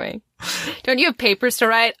be doing? Don't you have papers to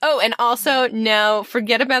write? Oh, and also, no,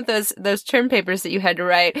 forget about those term papers that you had to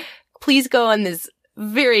write. Please go on this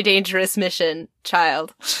very dangerous mission,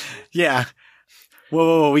 child. Yeah.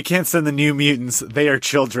 Whoa, we can't send the New Mutants. They are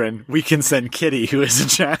children. We can send Kitty, who is a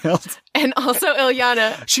child. And also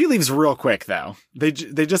Illyana. She leaves real quick, though. They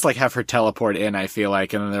just, like, have her teleport in, I feel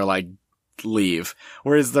like, and then they're like, leave.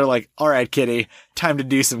 Whereas they're like, all right, Kitty, time to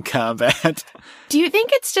do some combat. Do you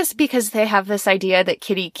think it's just because they have this idea that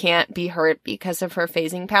Kitty can't be hurt because of her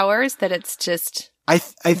phasing powers, that it's just I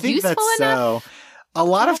think that's so. A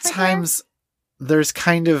lot of times, there's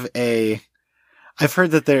kind of I've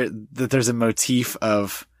heard that there's a motif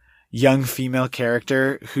of young female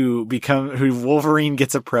character who Wolverine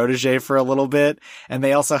gets a protege for a little bit, and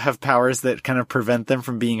they also have powers that kind of prevent them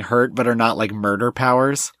from being hurt, but are not like murder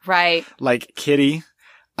powers. Right. Like Kitty.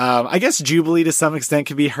 I guess Jubilee to some extent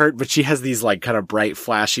can be hurt, but she has these like kind of bright,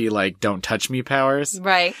 flashy, like don't touch me powers.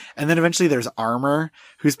 Right. And then eventually there's Armor,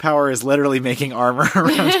 whose power is literally making armor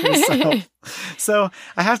around herself. So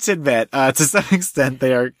I have to admit, to some extent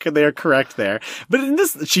they are correct there. But in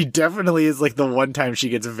this, she definitely is like the one time she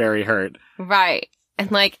gets very hurt. Right.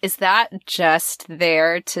 And like, is that just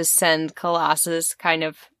there to send Colossus kind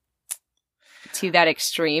of to that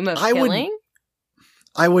extreme of killing?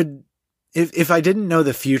 I would. If I didn't know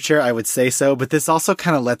the future, I would say so, but this also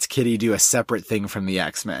kind of lets Kitty do a separate thing from the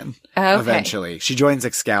X-Men. Okay. Eventually. She joins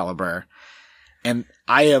Excalibur. And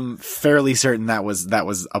I am fairly certain that was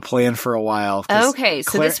a plan for a while. Okay,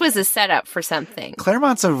 so this was a setup for something.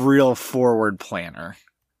 Claremont's a real forward planner.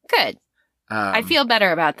 Good. I feel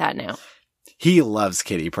better about that now. He loves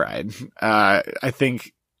Kitty Pryde. I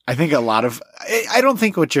think a lot of, I don't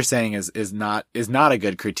think what you're saying is not a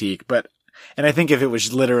good critique, and I think if it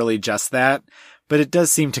was literally just that, but it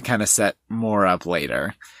does seem to kind of set more up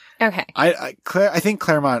later. Okay. I think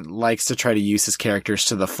Claremont likes to try to use his characters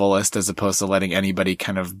to the fullest as opposed to letting anybody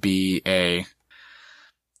kind of be a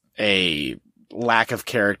lack of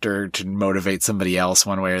character to motivate somebody else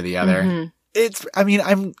one way or the other. Mm-hmm.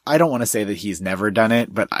 I don't want to say that he's never done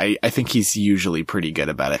it, but I think he's usually pretty good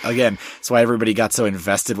about it. Again, that's why everybody got so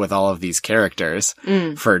invested with all of these characters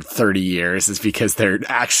for 30 years, is because they're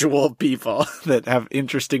actual people that have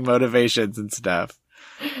interesting motivations and stuff.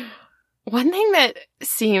 One thing that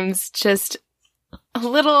seems just a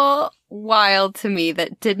little wild to me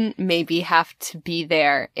that didn't maybe have to be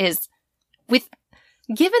there is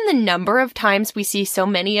given the number of times we see so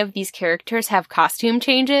many of these characters have costume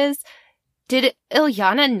changes, did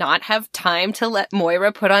Illyana not have time to let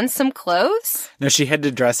Moira put on some clothes? No, she had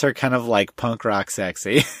to dress her kind of like punk rock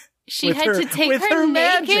sexy. She had to take her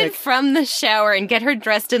naked from the shower and get her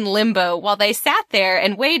dressed in limbo while they sat there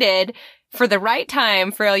and waited for the right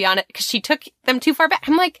time for Illyana, because she took them too far back.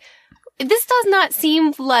 I'm like, this does not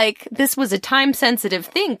seem like this was a time-sensitive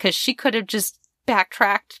thing, because she could have just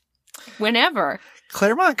backtracked whenever.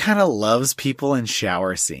 Claremont kind of loves people in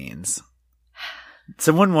shower scenes.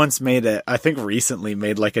 Someone once recently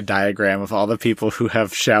made like a diagram of all the people who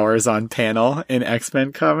have showers on panel in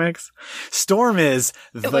X-Men comics. Storm is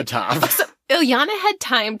the top. So Illyana had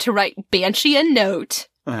time to write Banshee a note.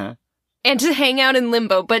 Uh-huh. and to hang out in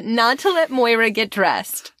limbo, but not to let Moira get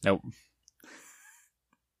dressed. Nope.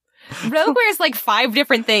 Rogue wears like 5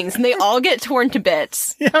 different things, and they all get torn to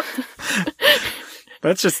bits. Yep.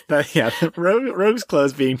 That's just, Rogue's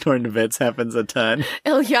clothes being torn to bits happens a ton.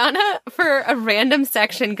 Illyana, for a random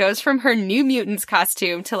section, goes from her New Mutants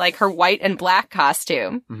costume to like her white and black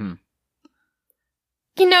costume. Mm-hmm.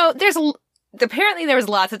 You know, apparently there was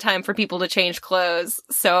lots of time for people to change clothes,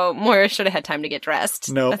 so Moira should have had time to get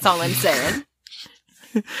dressed. Nope. That's all I'm saying.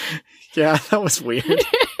 Yeah, that was weird.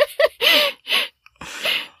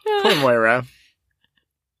 Poor Moira.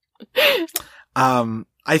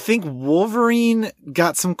 I think Wolverine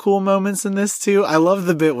got some cool moments in this too. I love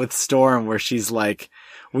the bit with Storm where she's like,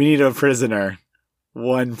 we need a prisoner.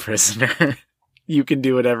 One prisoner. You can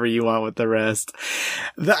do whatever you want with the rest.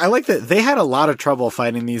 I like that they had a lot of trouble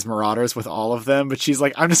fighting these Marauders with all of them, but she's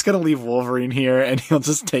like, I'm just going to leave Wolverine here and he'll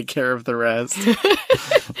just take care of the rest.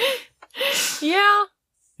 Yeah.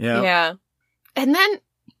 Yeah. And then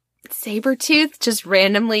Sabretooth just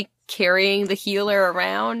randomly carrying the healer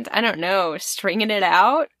around. I don't know, stringing it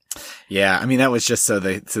out. Yeah, I mean that was just so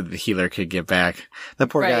the healer could get back. That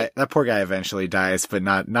poor guy eventually dies, but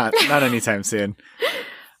not anytime soon.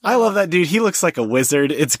 I love that dude. He looks like a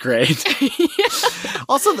wizard. It's great.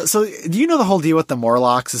 Also, so do you know the whole deal with the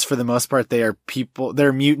Morlocks is for the most part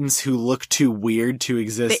they're mutants who look too weird to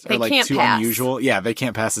exist they or like too pass. unusual. Yeah, they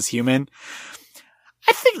can't pass as human.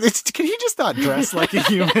 I think can he just not dress like a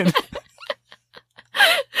human?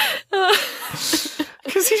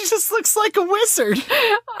 Because he just looks like a wizard.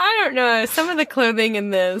 I don't know. Some of the clothing in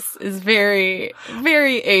this is very,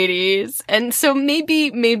 very 80s. And so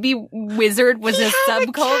maybe wizard was a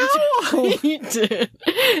subculture. He did.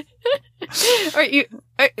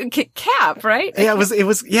 Cap, right? Yeah, it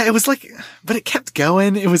was like, but it kept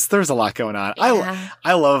going. There was a lot going on. Yeah.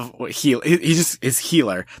 I love what he just is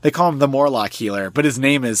Healer. They call him the Morlock Healer, but his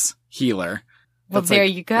name is Healer. Well, there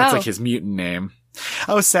you go. That's like his mutant name.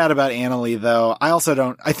 I was sad about Annalie though.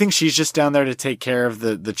 I think she's just down there to take care of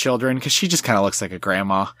the children because she just kind of looks like a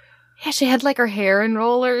grandma. Yeah, she had like her hair in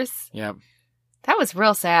rollers. Yep. That was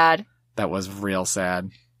real sad. That was real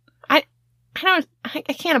sad. I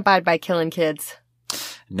can't abide by killing kids.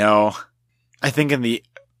 No. I think it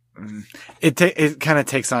kind of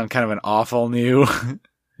takes on kind of an awful new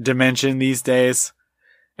dimension these days.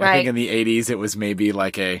 Right. I think in the 80s it was maybe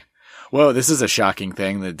like whoa, this is a shocking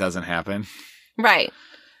thing that doesn't happen. Right.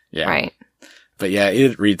 Yeah. Right. But yeah,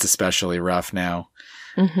 it reads especially rough now.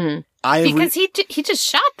 Mm-hmm. Because he just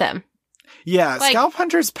shot them. Yeah, like, Scalp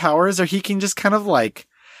Hunter's powers are he can just kind of like...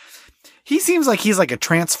 He seems like he's like a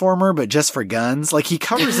transformer, but just for guns. Like he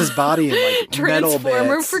covers his body in like metal bits.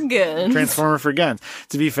 Transformer for guns. Transformer for guns.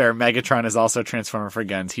 To be fair, Megatron is also a transformer for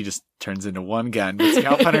guns. He just turns into one gun. But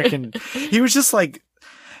Scalp Hunter can... He was just like...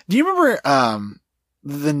 Do you remember...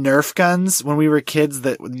 the Nerf guns when we were kids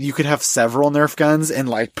that you could have several Nerf guns and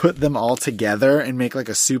like put them all together and make like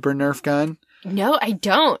a super Nerf gun? No, I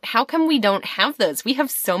don't. How come we don't have those? We have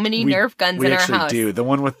so many Nerf guns in our house. We actually do. The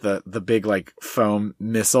one with the big like foam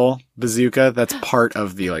missile bazooka, that's part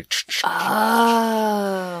of the like...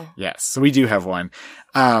 Oh. Yes. So we do have one.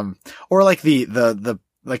 Or like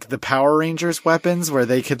the Power Rangers weapons where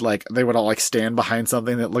they would all like stand behind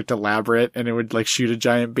something that looked elaborate and it would like shoot a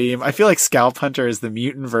giant beam. I feel like Scalp Hunter is the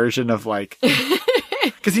mutant version of like,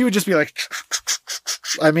 cause he would just be like,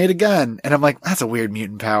 I made a gun. And I'm like, that's a weird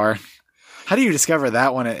mutant power. How do you discover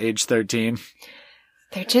that one at age 13?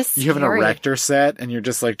 They're just You have an erector set and you're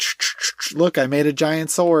just like, look, I made a giant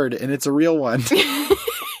sword and it's a real one.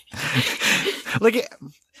 Like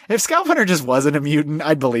if Scalp Hunter just wasn't a mutant,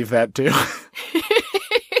 I'd believe that too.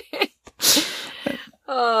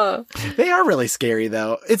 They are really scary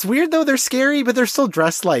though. It's weird though, they're scary, but they're still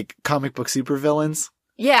dressed like comic book supervillains.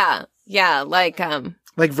 Yeah. Yeah. Like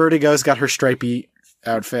Vertigo's got her stripy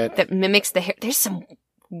outfit. That mimics the hair. There's some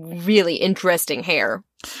really interesting hair.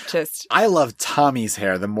 I love Tommy's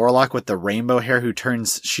hair, the Morlock with the rainbow hair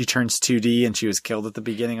she turns 2D and she was killed at the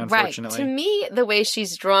beginning, unfortunately. Right. To me, the way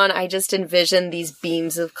she's drawn, I just envision these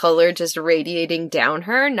beams of color just radiating down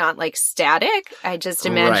her, not like static. I just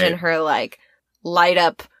imagine her like light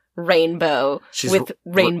up rainbow with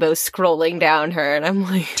rainbow scrolling down her. And I'm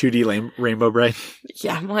like... 2D rainbow bright.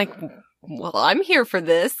 Yeah, I'm like, well, I'm here for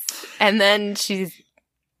this. And then she's...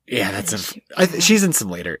 Yeah, she's in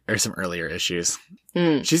some earlier issues.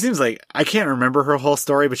 Mm. She seems like, I can't remember her whole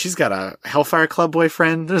story, but she's got a Hellfire Club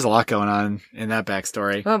boyfriend. There's a lot going on in that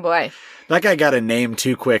backstory. Oh boy. That guy got a name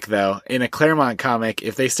too quick though. In a Claremont comic,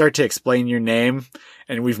 if they start to explain your name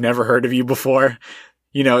and we've never heard of you before,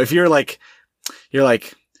 you know, if you're like,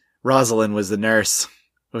 Rosalind was the nurse.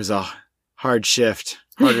 It was a hard shift.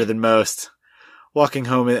 harder than most. Walking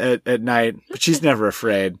home at night, but she's never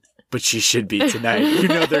afraid. But she should be tonight. You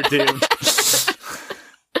know they're doomed.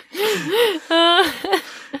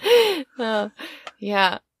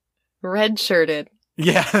 Yeah. Red-shirted.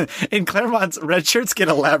 Yeah, in Claremont's, red shirts get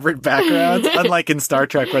elaborate backgrounds, unlike in Star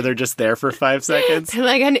Trek where they're just there for 5 seconds.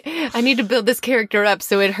 Like, I need to build this character up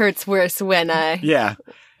so it hurts worse when I... Yeah.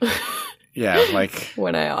 Yeah, like...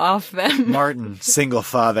 when I off them. Martin, single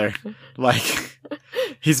father. Like,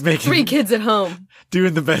 he's making... 3 kids at home.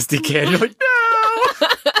 Doing the best he can. You're like, no!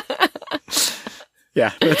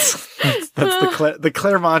 Yeah, that's the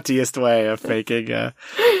Claremontiest way of faking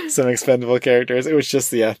some expendable characters. It was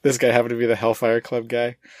just, this guy happened to be the Hellfire Club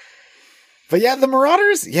guy. But yeah, the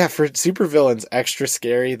Marauders, for supervillains, extra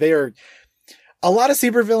scary. They are... A lot of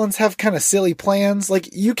supervillains have kind of silly plans. Like,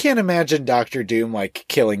 you can't imagine Doctor Doom, like,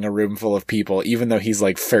 killing a room full of people, even though he's,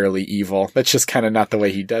 like, fairly evil. That's just kind of not the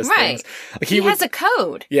way he does things. Like, he has a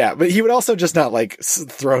code. Yeah, but he would also just not, like,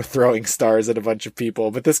 throwing stars at a bunch of people.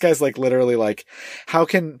 But this guy's, like, literally, like, I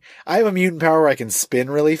have a mutant power where I can spin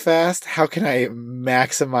really fast. How can I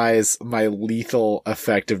maximize my lethal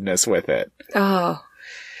effectiveness with it? Oh,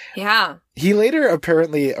 yeah. He later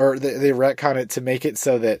apparently, or they retcon it to make it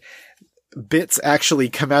so that bits actually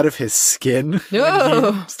come out of his skin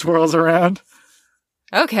when he swirls around.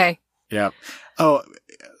 Okay. Yep. Oh,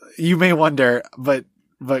 you may wonder, but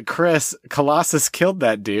Chris, Colossus killed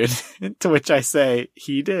that dude. To which I say,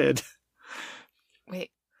 he did.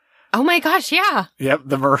 Wait. Oh my gosh, yeah. Yep.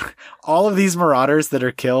 All of these Marauders that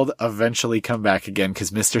are killed eventually come back again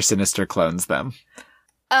because Mr. Sinister clones them.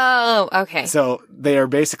 Oh, okay. So they are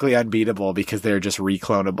basically unbeatable because they're just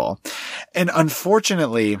reclonable. And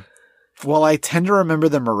unfortunately, while I tend to remember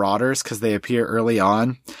the Marauders because they appear early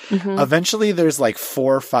on, eventually there's like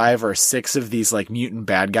 4, 5, or 6 of these like mutant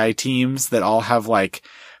bad guy teams that all have like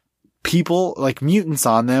people, like mutants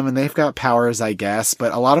on them, and they've got powers, I guess,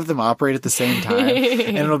 but a lot of them operate at the same time.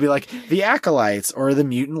 And it'll be like the Acolytes or the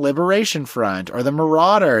Mutant Liberation Front or the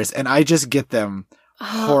Marauders, and I just get them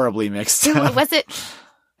horribly mixed up.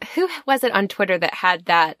 Who was it on Twitter that had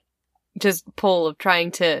that just poll of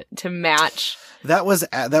trying to match? That was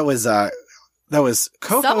co-host.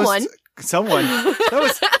 Someone.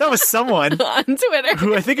 That was someone on Twitter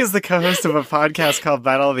who I think is the co-host of a podcast called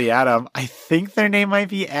Battle of the Atom. I think their name might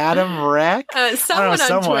be Adam Reck. Someone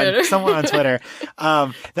on Twitter.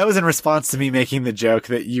 That was in response to me making the joke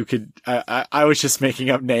that you could. I was just making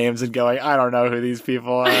up names and going, I don't know who these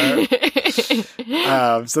people are.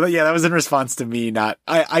 That was in response to me.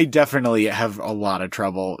 I definitely have a lot of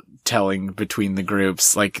trouble telling between the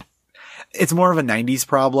groups. Like, it's more of a 90s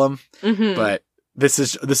problem, but this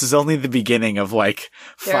is only the beginning of like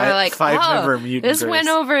five member mutant this groups.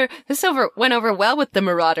 went over well with the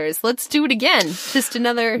Marauders. Let's do it again. Just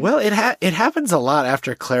another. Well, it happens a lot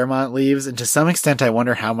after Claremont leaves, and to some extent, I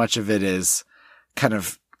wonder how much of it is kind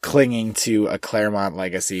of clinging to a Claremont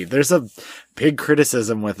legacy. There's a big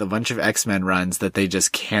criticism with a bunch of X-Men runs that they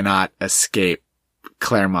just cannot escape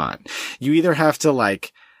Claremont. You either have to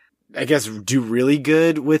like, I guess, do really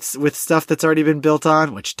good with stuff that's already been built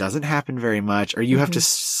on, which doesn't happen very much, or you have to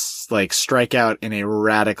strike out in a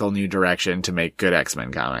radical new direction to make good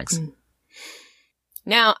X-Men comics.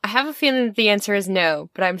 Now, I have a feeling that the answer is no,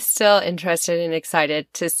 but I'm still interested and excited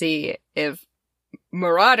to see if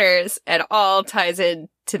Marauders at all ties in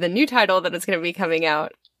to the new title that is going to be coming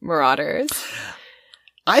out, Marauders.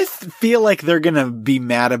 I feel like they're going to be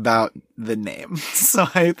mad about the name, so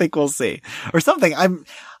I think we'll see. Or something.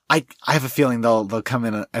 I have a feeling they'll come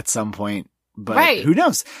in at some point, but who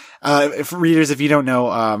knows? If you don't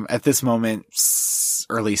know, at this moment,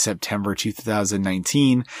 early September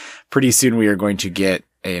 2019, pretty soon we are going to get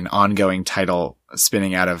an ongoing title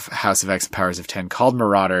spinning out of House of X and Powers of 10 called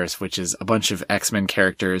Marauders, which is a bunch of X-Men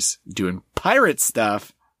characters doing pirate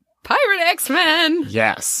stuff. Pirate X-Men!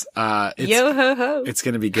 Yes. Yo ho ho. It's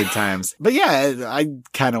going to be good times. But yeah, I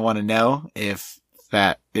kind of want to know if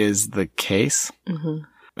that is the case. Mm-hmm.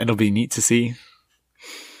 It'll be neat to see.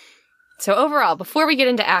 So overall, before we get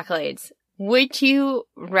into accolades, would you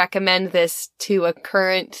recommend this to a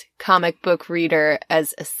current comic book reader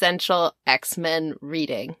as essential X-Men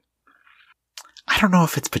reading? I don't know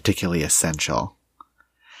if it's particularly essential.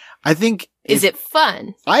 I think... Is it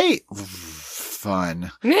fun?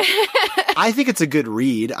 Fun. I think it's a good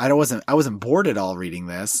read. I wasn't bored at all reading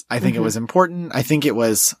this. I think it was important. I think it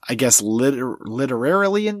was, I guess,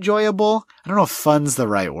 literarily enjoyable. I don't know if fun's the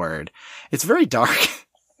right word. It's very dark.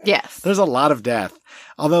 Yes. There's a lot of death.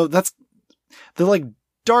 Although the like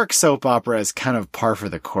dark soap opera is kind of par for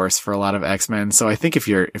the course for a lot of X-Men. So I think if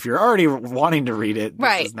you're already wanting to read it.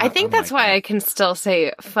 Right. I think that's why I can still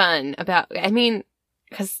say fun about, I mean,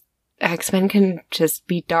 because X-Men can just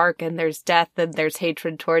be dark and there's death and there's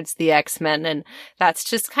hatred towards the X-Men, and that's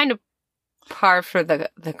just kind of par for the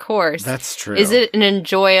course. That's true. Is it an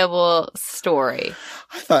enjoyable story?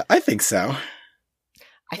 I think so.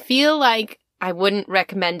 I feel like I wouldn't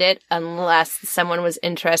recommend it unless someone was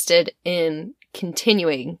interested in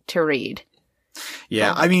continuing to read.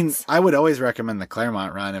 Yeah, I mean, I would always recommend the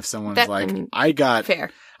Claremont run if someone's I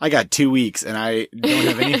got 2 weeks and I don't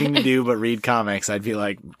have anything to do but read comics. I'd be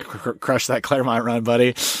like, crush that Claremont run,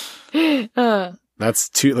 buddy. That's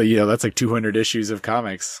that's like 200 issues of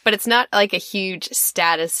comics. But it's not like a huge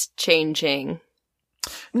status changing.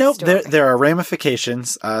 Nope, there are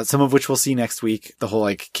ramifications, some of which we'll see next week. The whole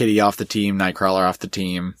like Kitty off the team, Nightcrawler off the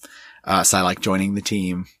team, Psylocke joining the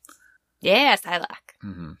team. Yeah, Psylocke.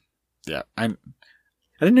 Mm-hmm. Yeah, I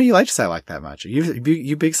didn't know you liked Psylocke that much. You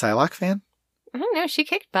big Psylocke fan? I don't know. She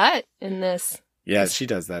kicked butt in this. Yeah, she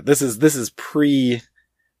does that. This is pre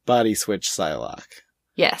body switch Psylocke.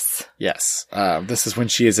 Yes. Yes. This is when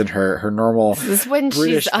she is in her normal. This is when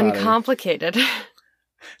British she's body. uncomplicated.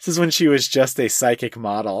 This is when she was just a psychic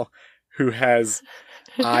model who has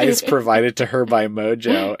eyes provided to her by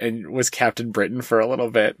Mojo and was Captain Britain for a little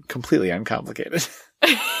bit. Completely uncomplicated.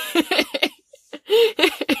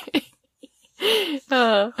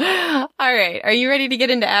 All right. Are you ready to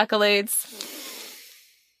get into accolades?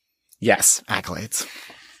 Yes, accolades.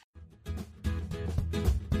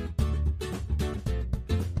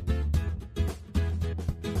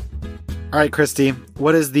 All right, Christy,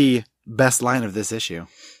 what is the best line of this issue?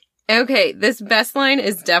 Okay, this best line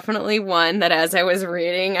is definitely one that as I was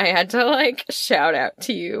reading, I had to shout out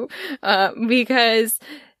to you, because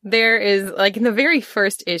there is in the very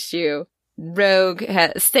first issue, Rogue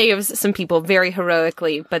saves some people very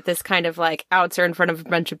heroically, but this kind of outs her in front of a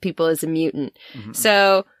bunch of people as a mutant. Mm-hmm.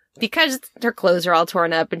 So because her clothes are all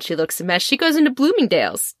torn up and she looks a mess, she goes into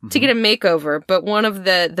Bloomingdale's to get a makeover, but one of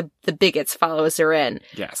the bigots follows her in.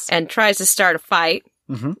 Yes. And tries to start a fight.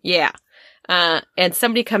 Mm-hmm. Yeah. And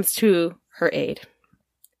somebody comes to her aid.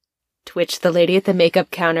 To which the lady at the makeup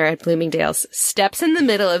counter at Bloomingdale's steps in the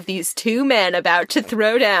middle of these two men about to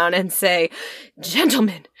throw down and say,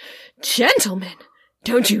 Gentlemen,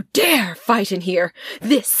 don't you dare fight in here.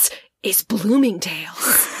 This is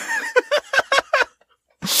Bloomingdale's.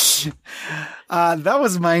 That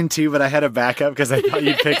was mine too, but I had a backup because I thought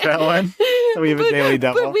you'd pick that one. So we have a daily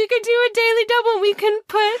double. But we could do a daily double. We can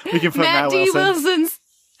put Matt D. Wilson's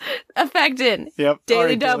effect in. Yep.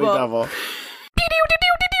 Daily double. Daily double.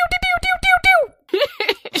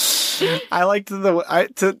 I liked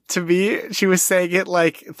to me, she was saying it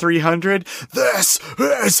 300. This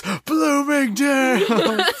is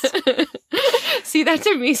Bloomingdale's. See, that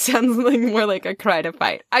to me sounds more like a cry to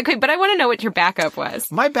fight. Okay, but I want to know what your backup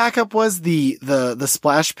was. My backup was the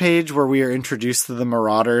splash page where we are introduced to the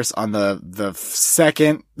Marauders on the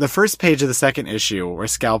first page of the second issue, where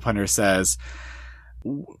Scalp Hunter says,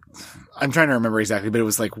 I'm trying to remember exactly, but it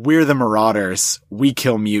was we're the Marauders, we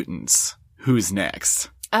kill mutants. Who's next?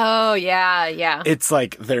 Oh, yeah. It's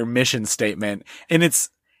their mission statement, and it's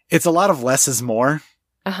a lot of less is more.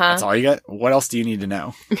 Uh-huh. That's all you got. What else do you need to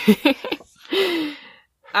know?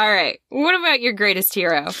 All right. What about your greatest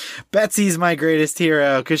hero? Betsy's my greatest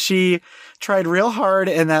hero because she tried real hard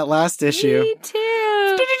in that last issue. Me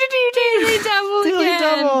too. Daily double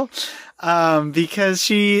again. Double. Because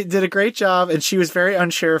she did a great job and she was very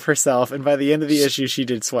unsure of herself. And by the end of the issue, she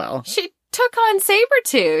did swell. She took on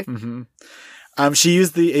Sabretooth. Mm-hmm. She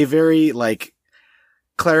used a very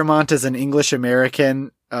Claremont as an English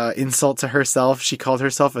American insult to herself. She called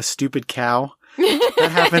herself a stupid cow.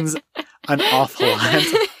 That happens an awful lot.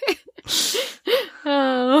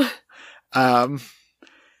 Oh.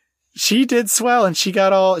 She did swell and she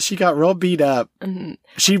got real beat up. Mm-hmm.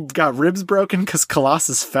 She got ribs broken because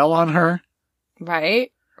Colossus fell on her.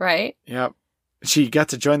 Right. Yep. She got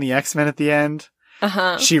to join the X-Men at the end.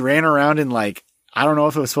 Uh-huh. She ran around in I don't know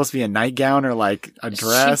if it was supposed to be a nightgown or a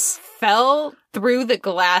dress. She fell through the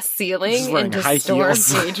glass ceiling into Storm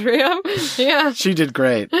Atrium. Yeah. She did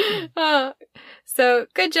great. So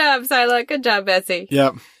good job, Psylocke. Good job, Betsy.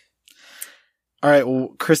 Yep. All right. Well,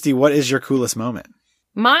 Christy, what is your coolest moment?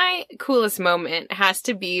 My coolest moment has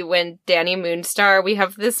to be when Dani Moonstar, we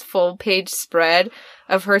have this full page spread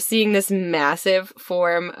of her seeing this massive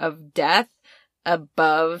form of death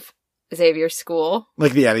above Xavier School.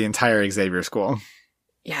 The entire Xavier School.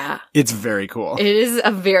 Yeah. It's very cool. It is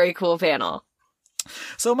a very cool panel.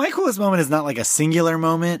 So my coolest moment is not a singular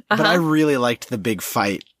moment, but I really liked the big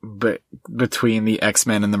fight between the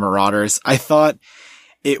X-Men and the Marauders. I thought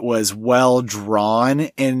it was well drawn,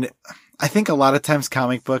 and I think a lot of times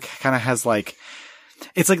comic book kind of has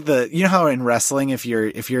it's like you know how in wrestling, if you're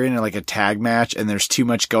in like a tag match and there's too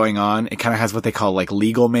much going on, it kind of has what they call like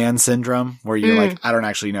legal man syndrome, where you're like, I don't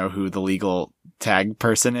actually know who the legal tag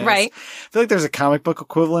person is. Right. I feel like there's a comic book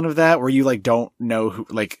equivalent of that where you like don't know who,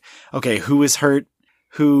 like, okay, who is hurt,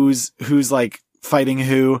 who's like fighting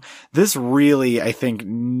who. This really, I think,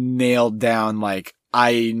 nailed down, like,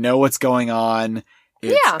 I know what's going on.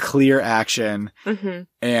 It's clear action,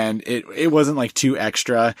 and it wasn't like too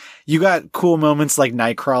extra. You got cool moments like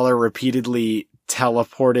Nightcrawler repeatedly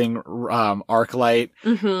teleporting Arclight,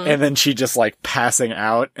 and then she just like passing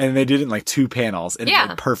out, and they did it in like 2 panels, and it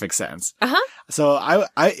made perfect sense. So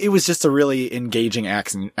it was just a really engaging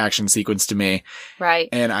action sequence to me, right?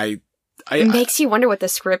 And it makes you wonder what the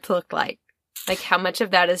script looked like how much of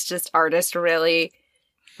that is just artists really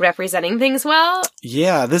representing things well.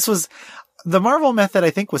 Yeah, this was. The Marvel method, I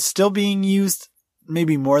think, was still being used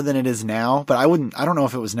maybe more than it is now, but I don't know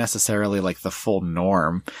if it was necessarily like the full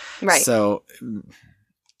norm. Right. So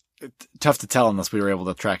tough to tell unless we were able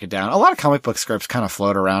to track it down. A lot of comic book scripts kind of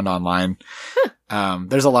float around online.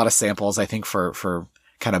 There's a lot of samples, I think, for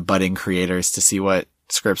kind of budding creators to see what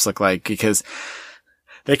scripts look like, because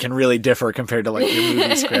they can really differ compared to like your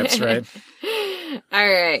movie scripts, right? All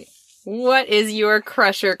right. What is your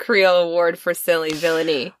Crusher Creel Award for silly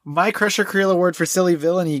villainy? My Crusher Creel Award for silly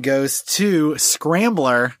villainy goes to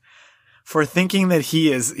Scrambler for thinking that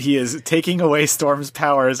he is taking away Storm's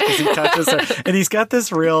powers as he touches her. And he's got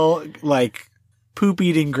this real, like,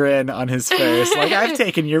 poop-eating grin on his face. Like, I've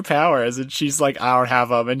taken your powers. And she's like, I don't have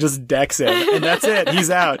them. And just decks him. And that's it. He's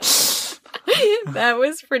out. That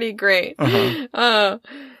was pretty great.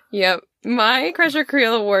 Yep. My Crusher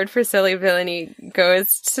Creel Award for silly villainy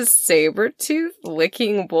goes to Sabretooth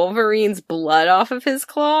licking Wolverine's blood off of his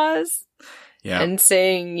claws. Yeah. And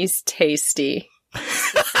saying he's tasty.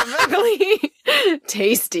 Specifically,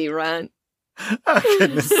 tasty, Runt. Oh,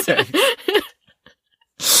 goodness sake.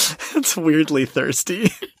 It's weirdly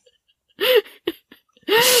thirsty.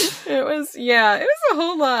 It was a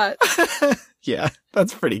whole lot. Yeah,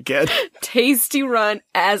 that's pretty good. Tasty Runt,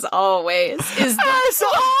 as always, is as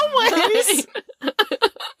always.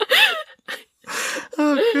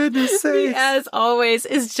 Oh, goodness sakes. As always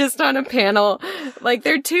is just on a panel. Like,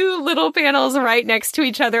 they're 2 little panels right next to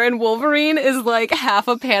each other, and Wolverine is like half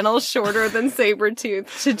a panel shorter than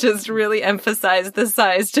Sabretooth to just really emphasize the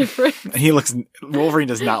size difference. Wolverine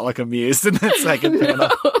does not look amused in that second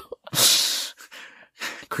panel.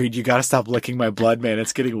 Creed, you gotta stop licking my blood, man.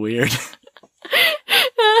 It's getting weird.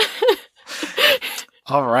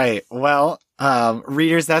 All right. Well,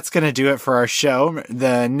 readers, that's going to do it for our show.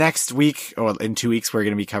 The next week, or in 2 weeks, we're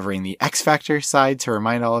going to be covering the X Factor side to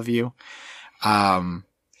remind all of you.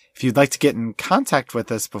 If you'd like to get in contact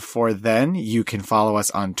with us before then, you can follow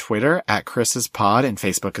us on Twitter at Chris's Pod and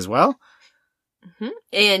Facebook as well.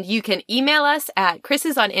 And you can email us at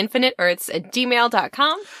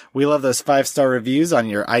chrisesoninfiniteearths@gmail.com. We love those 5-star reviews on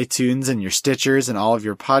your iTunes and your Stitchers and all of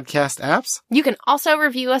your podcast apps. You can also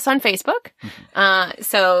review us on Facebook.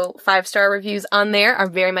 So 5-star reviews on there are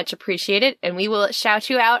very much appreciated, and we will shout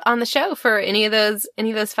you out on the show for any of those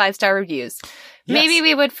 5-star reviews. Yes. Maybe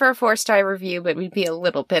we would for a 4-star review, but we'd be a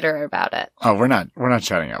little bitter about it. Oh, we're not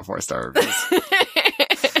shouting out 4-star reviews.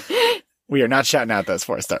 We are not shouting out those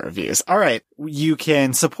 4-star reviews. All right. You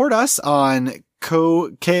can support us on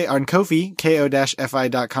Ko-fi,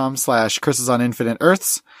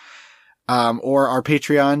 ko-fi.com/chrisesoninfiniteearths, or our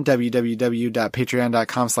Patreon,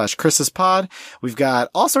 www.patreon.com/chrisespod. We've got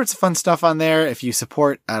all sorts of fun stuff on there. If you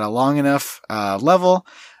support at a long enough, level,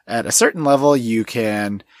 at a certain level, you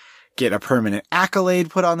can get a permanent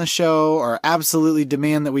accolade put on the show, or absolutely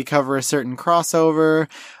demand that we cover a certain crossover,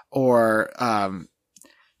 or,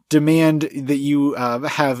 demand that you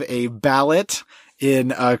have a ballot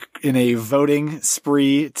in a voting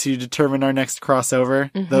spree to determine our next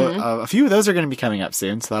crossover. A few of those are going to be coming up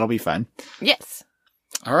soon, so that'll be fun. Yes.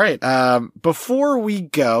 All right. Before we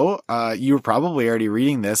go, you were probably already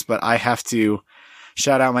reading this, but I have to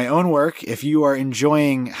shout out my own work. If you are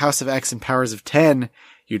enjoying House of X and Powers of 10,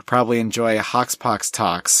 you'd probably enjoy Hoxpox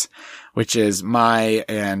Talks, which is my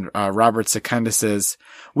and Robert Secundus's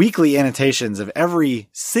weekly annotations of every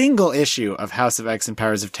single issue of House of X and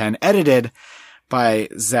Powers of 10, edited by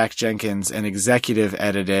Zach Jenkins and executive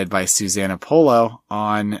edited by Susanna Polo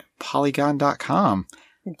on Polygon.com.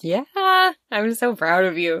 Yeah, I'm so proud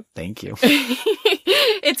of you. Thank you.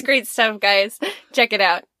 It's great stuff, guys. Check it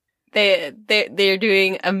out. They're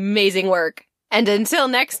doing amazing work. And until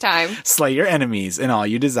next time, slay your enemies and all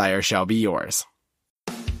you desire shall be yours.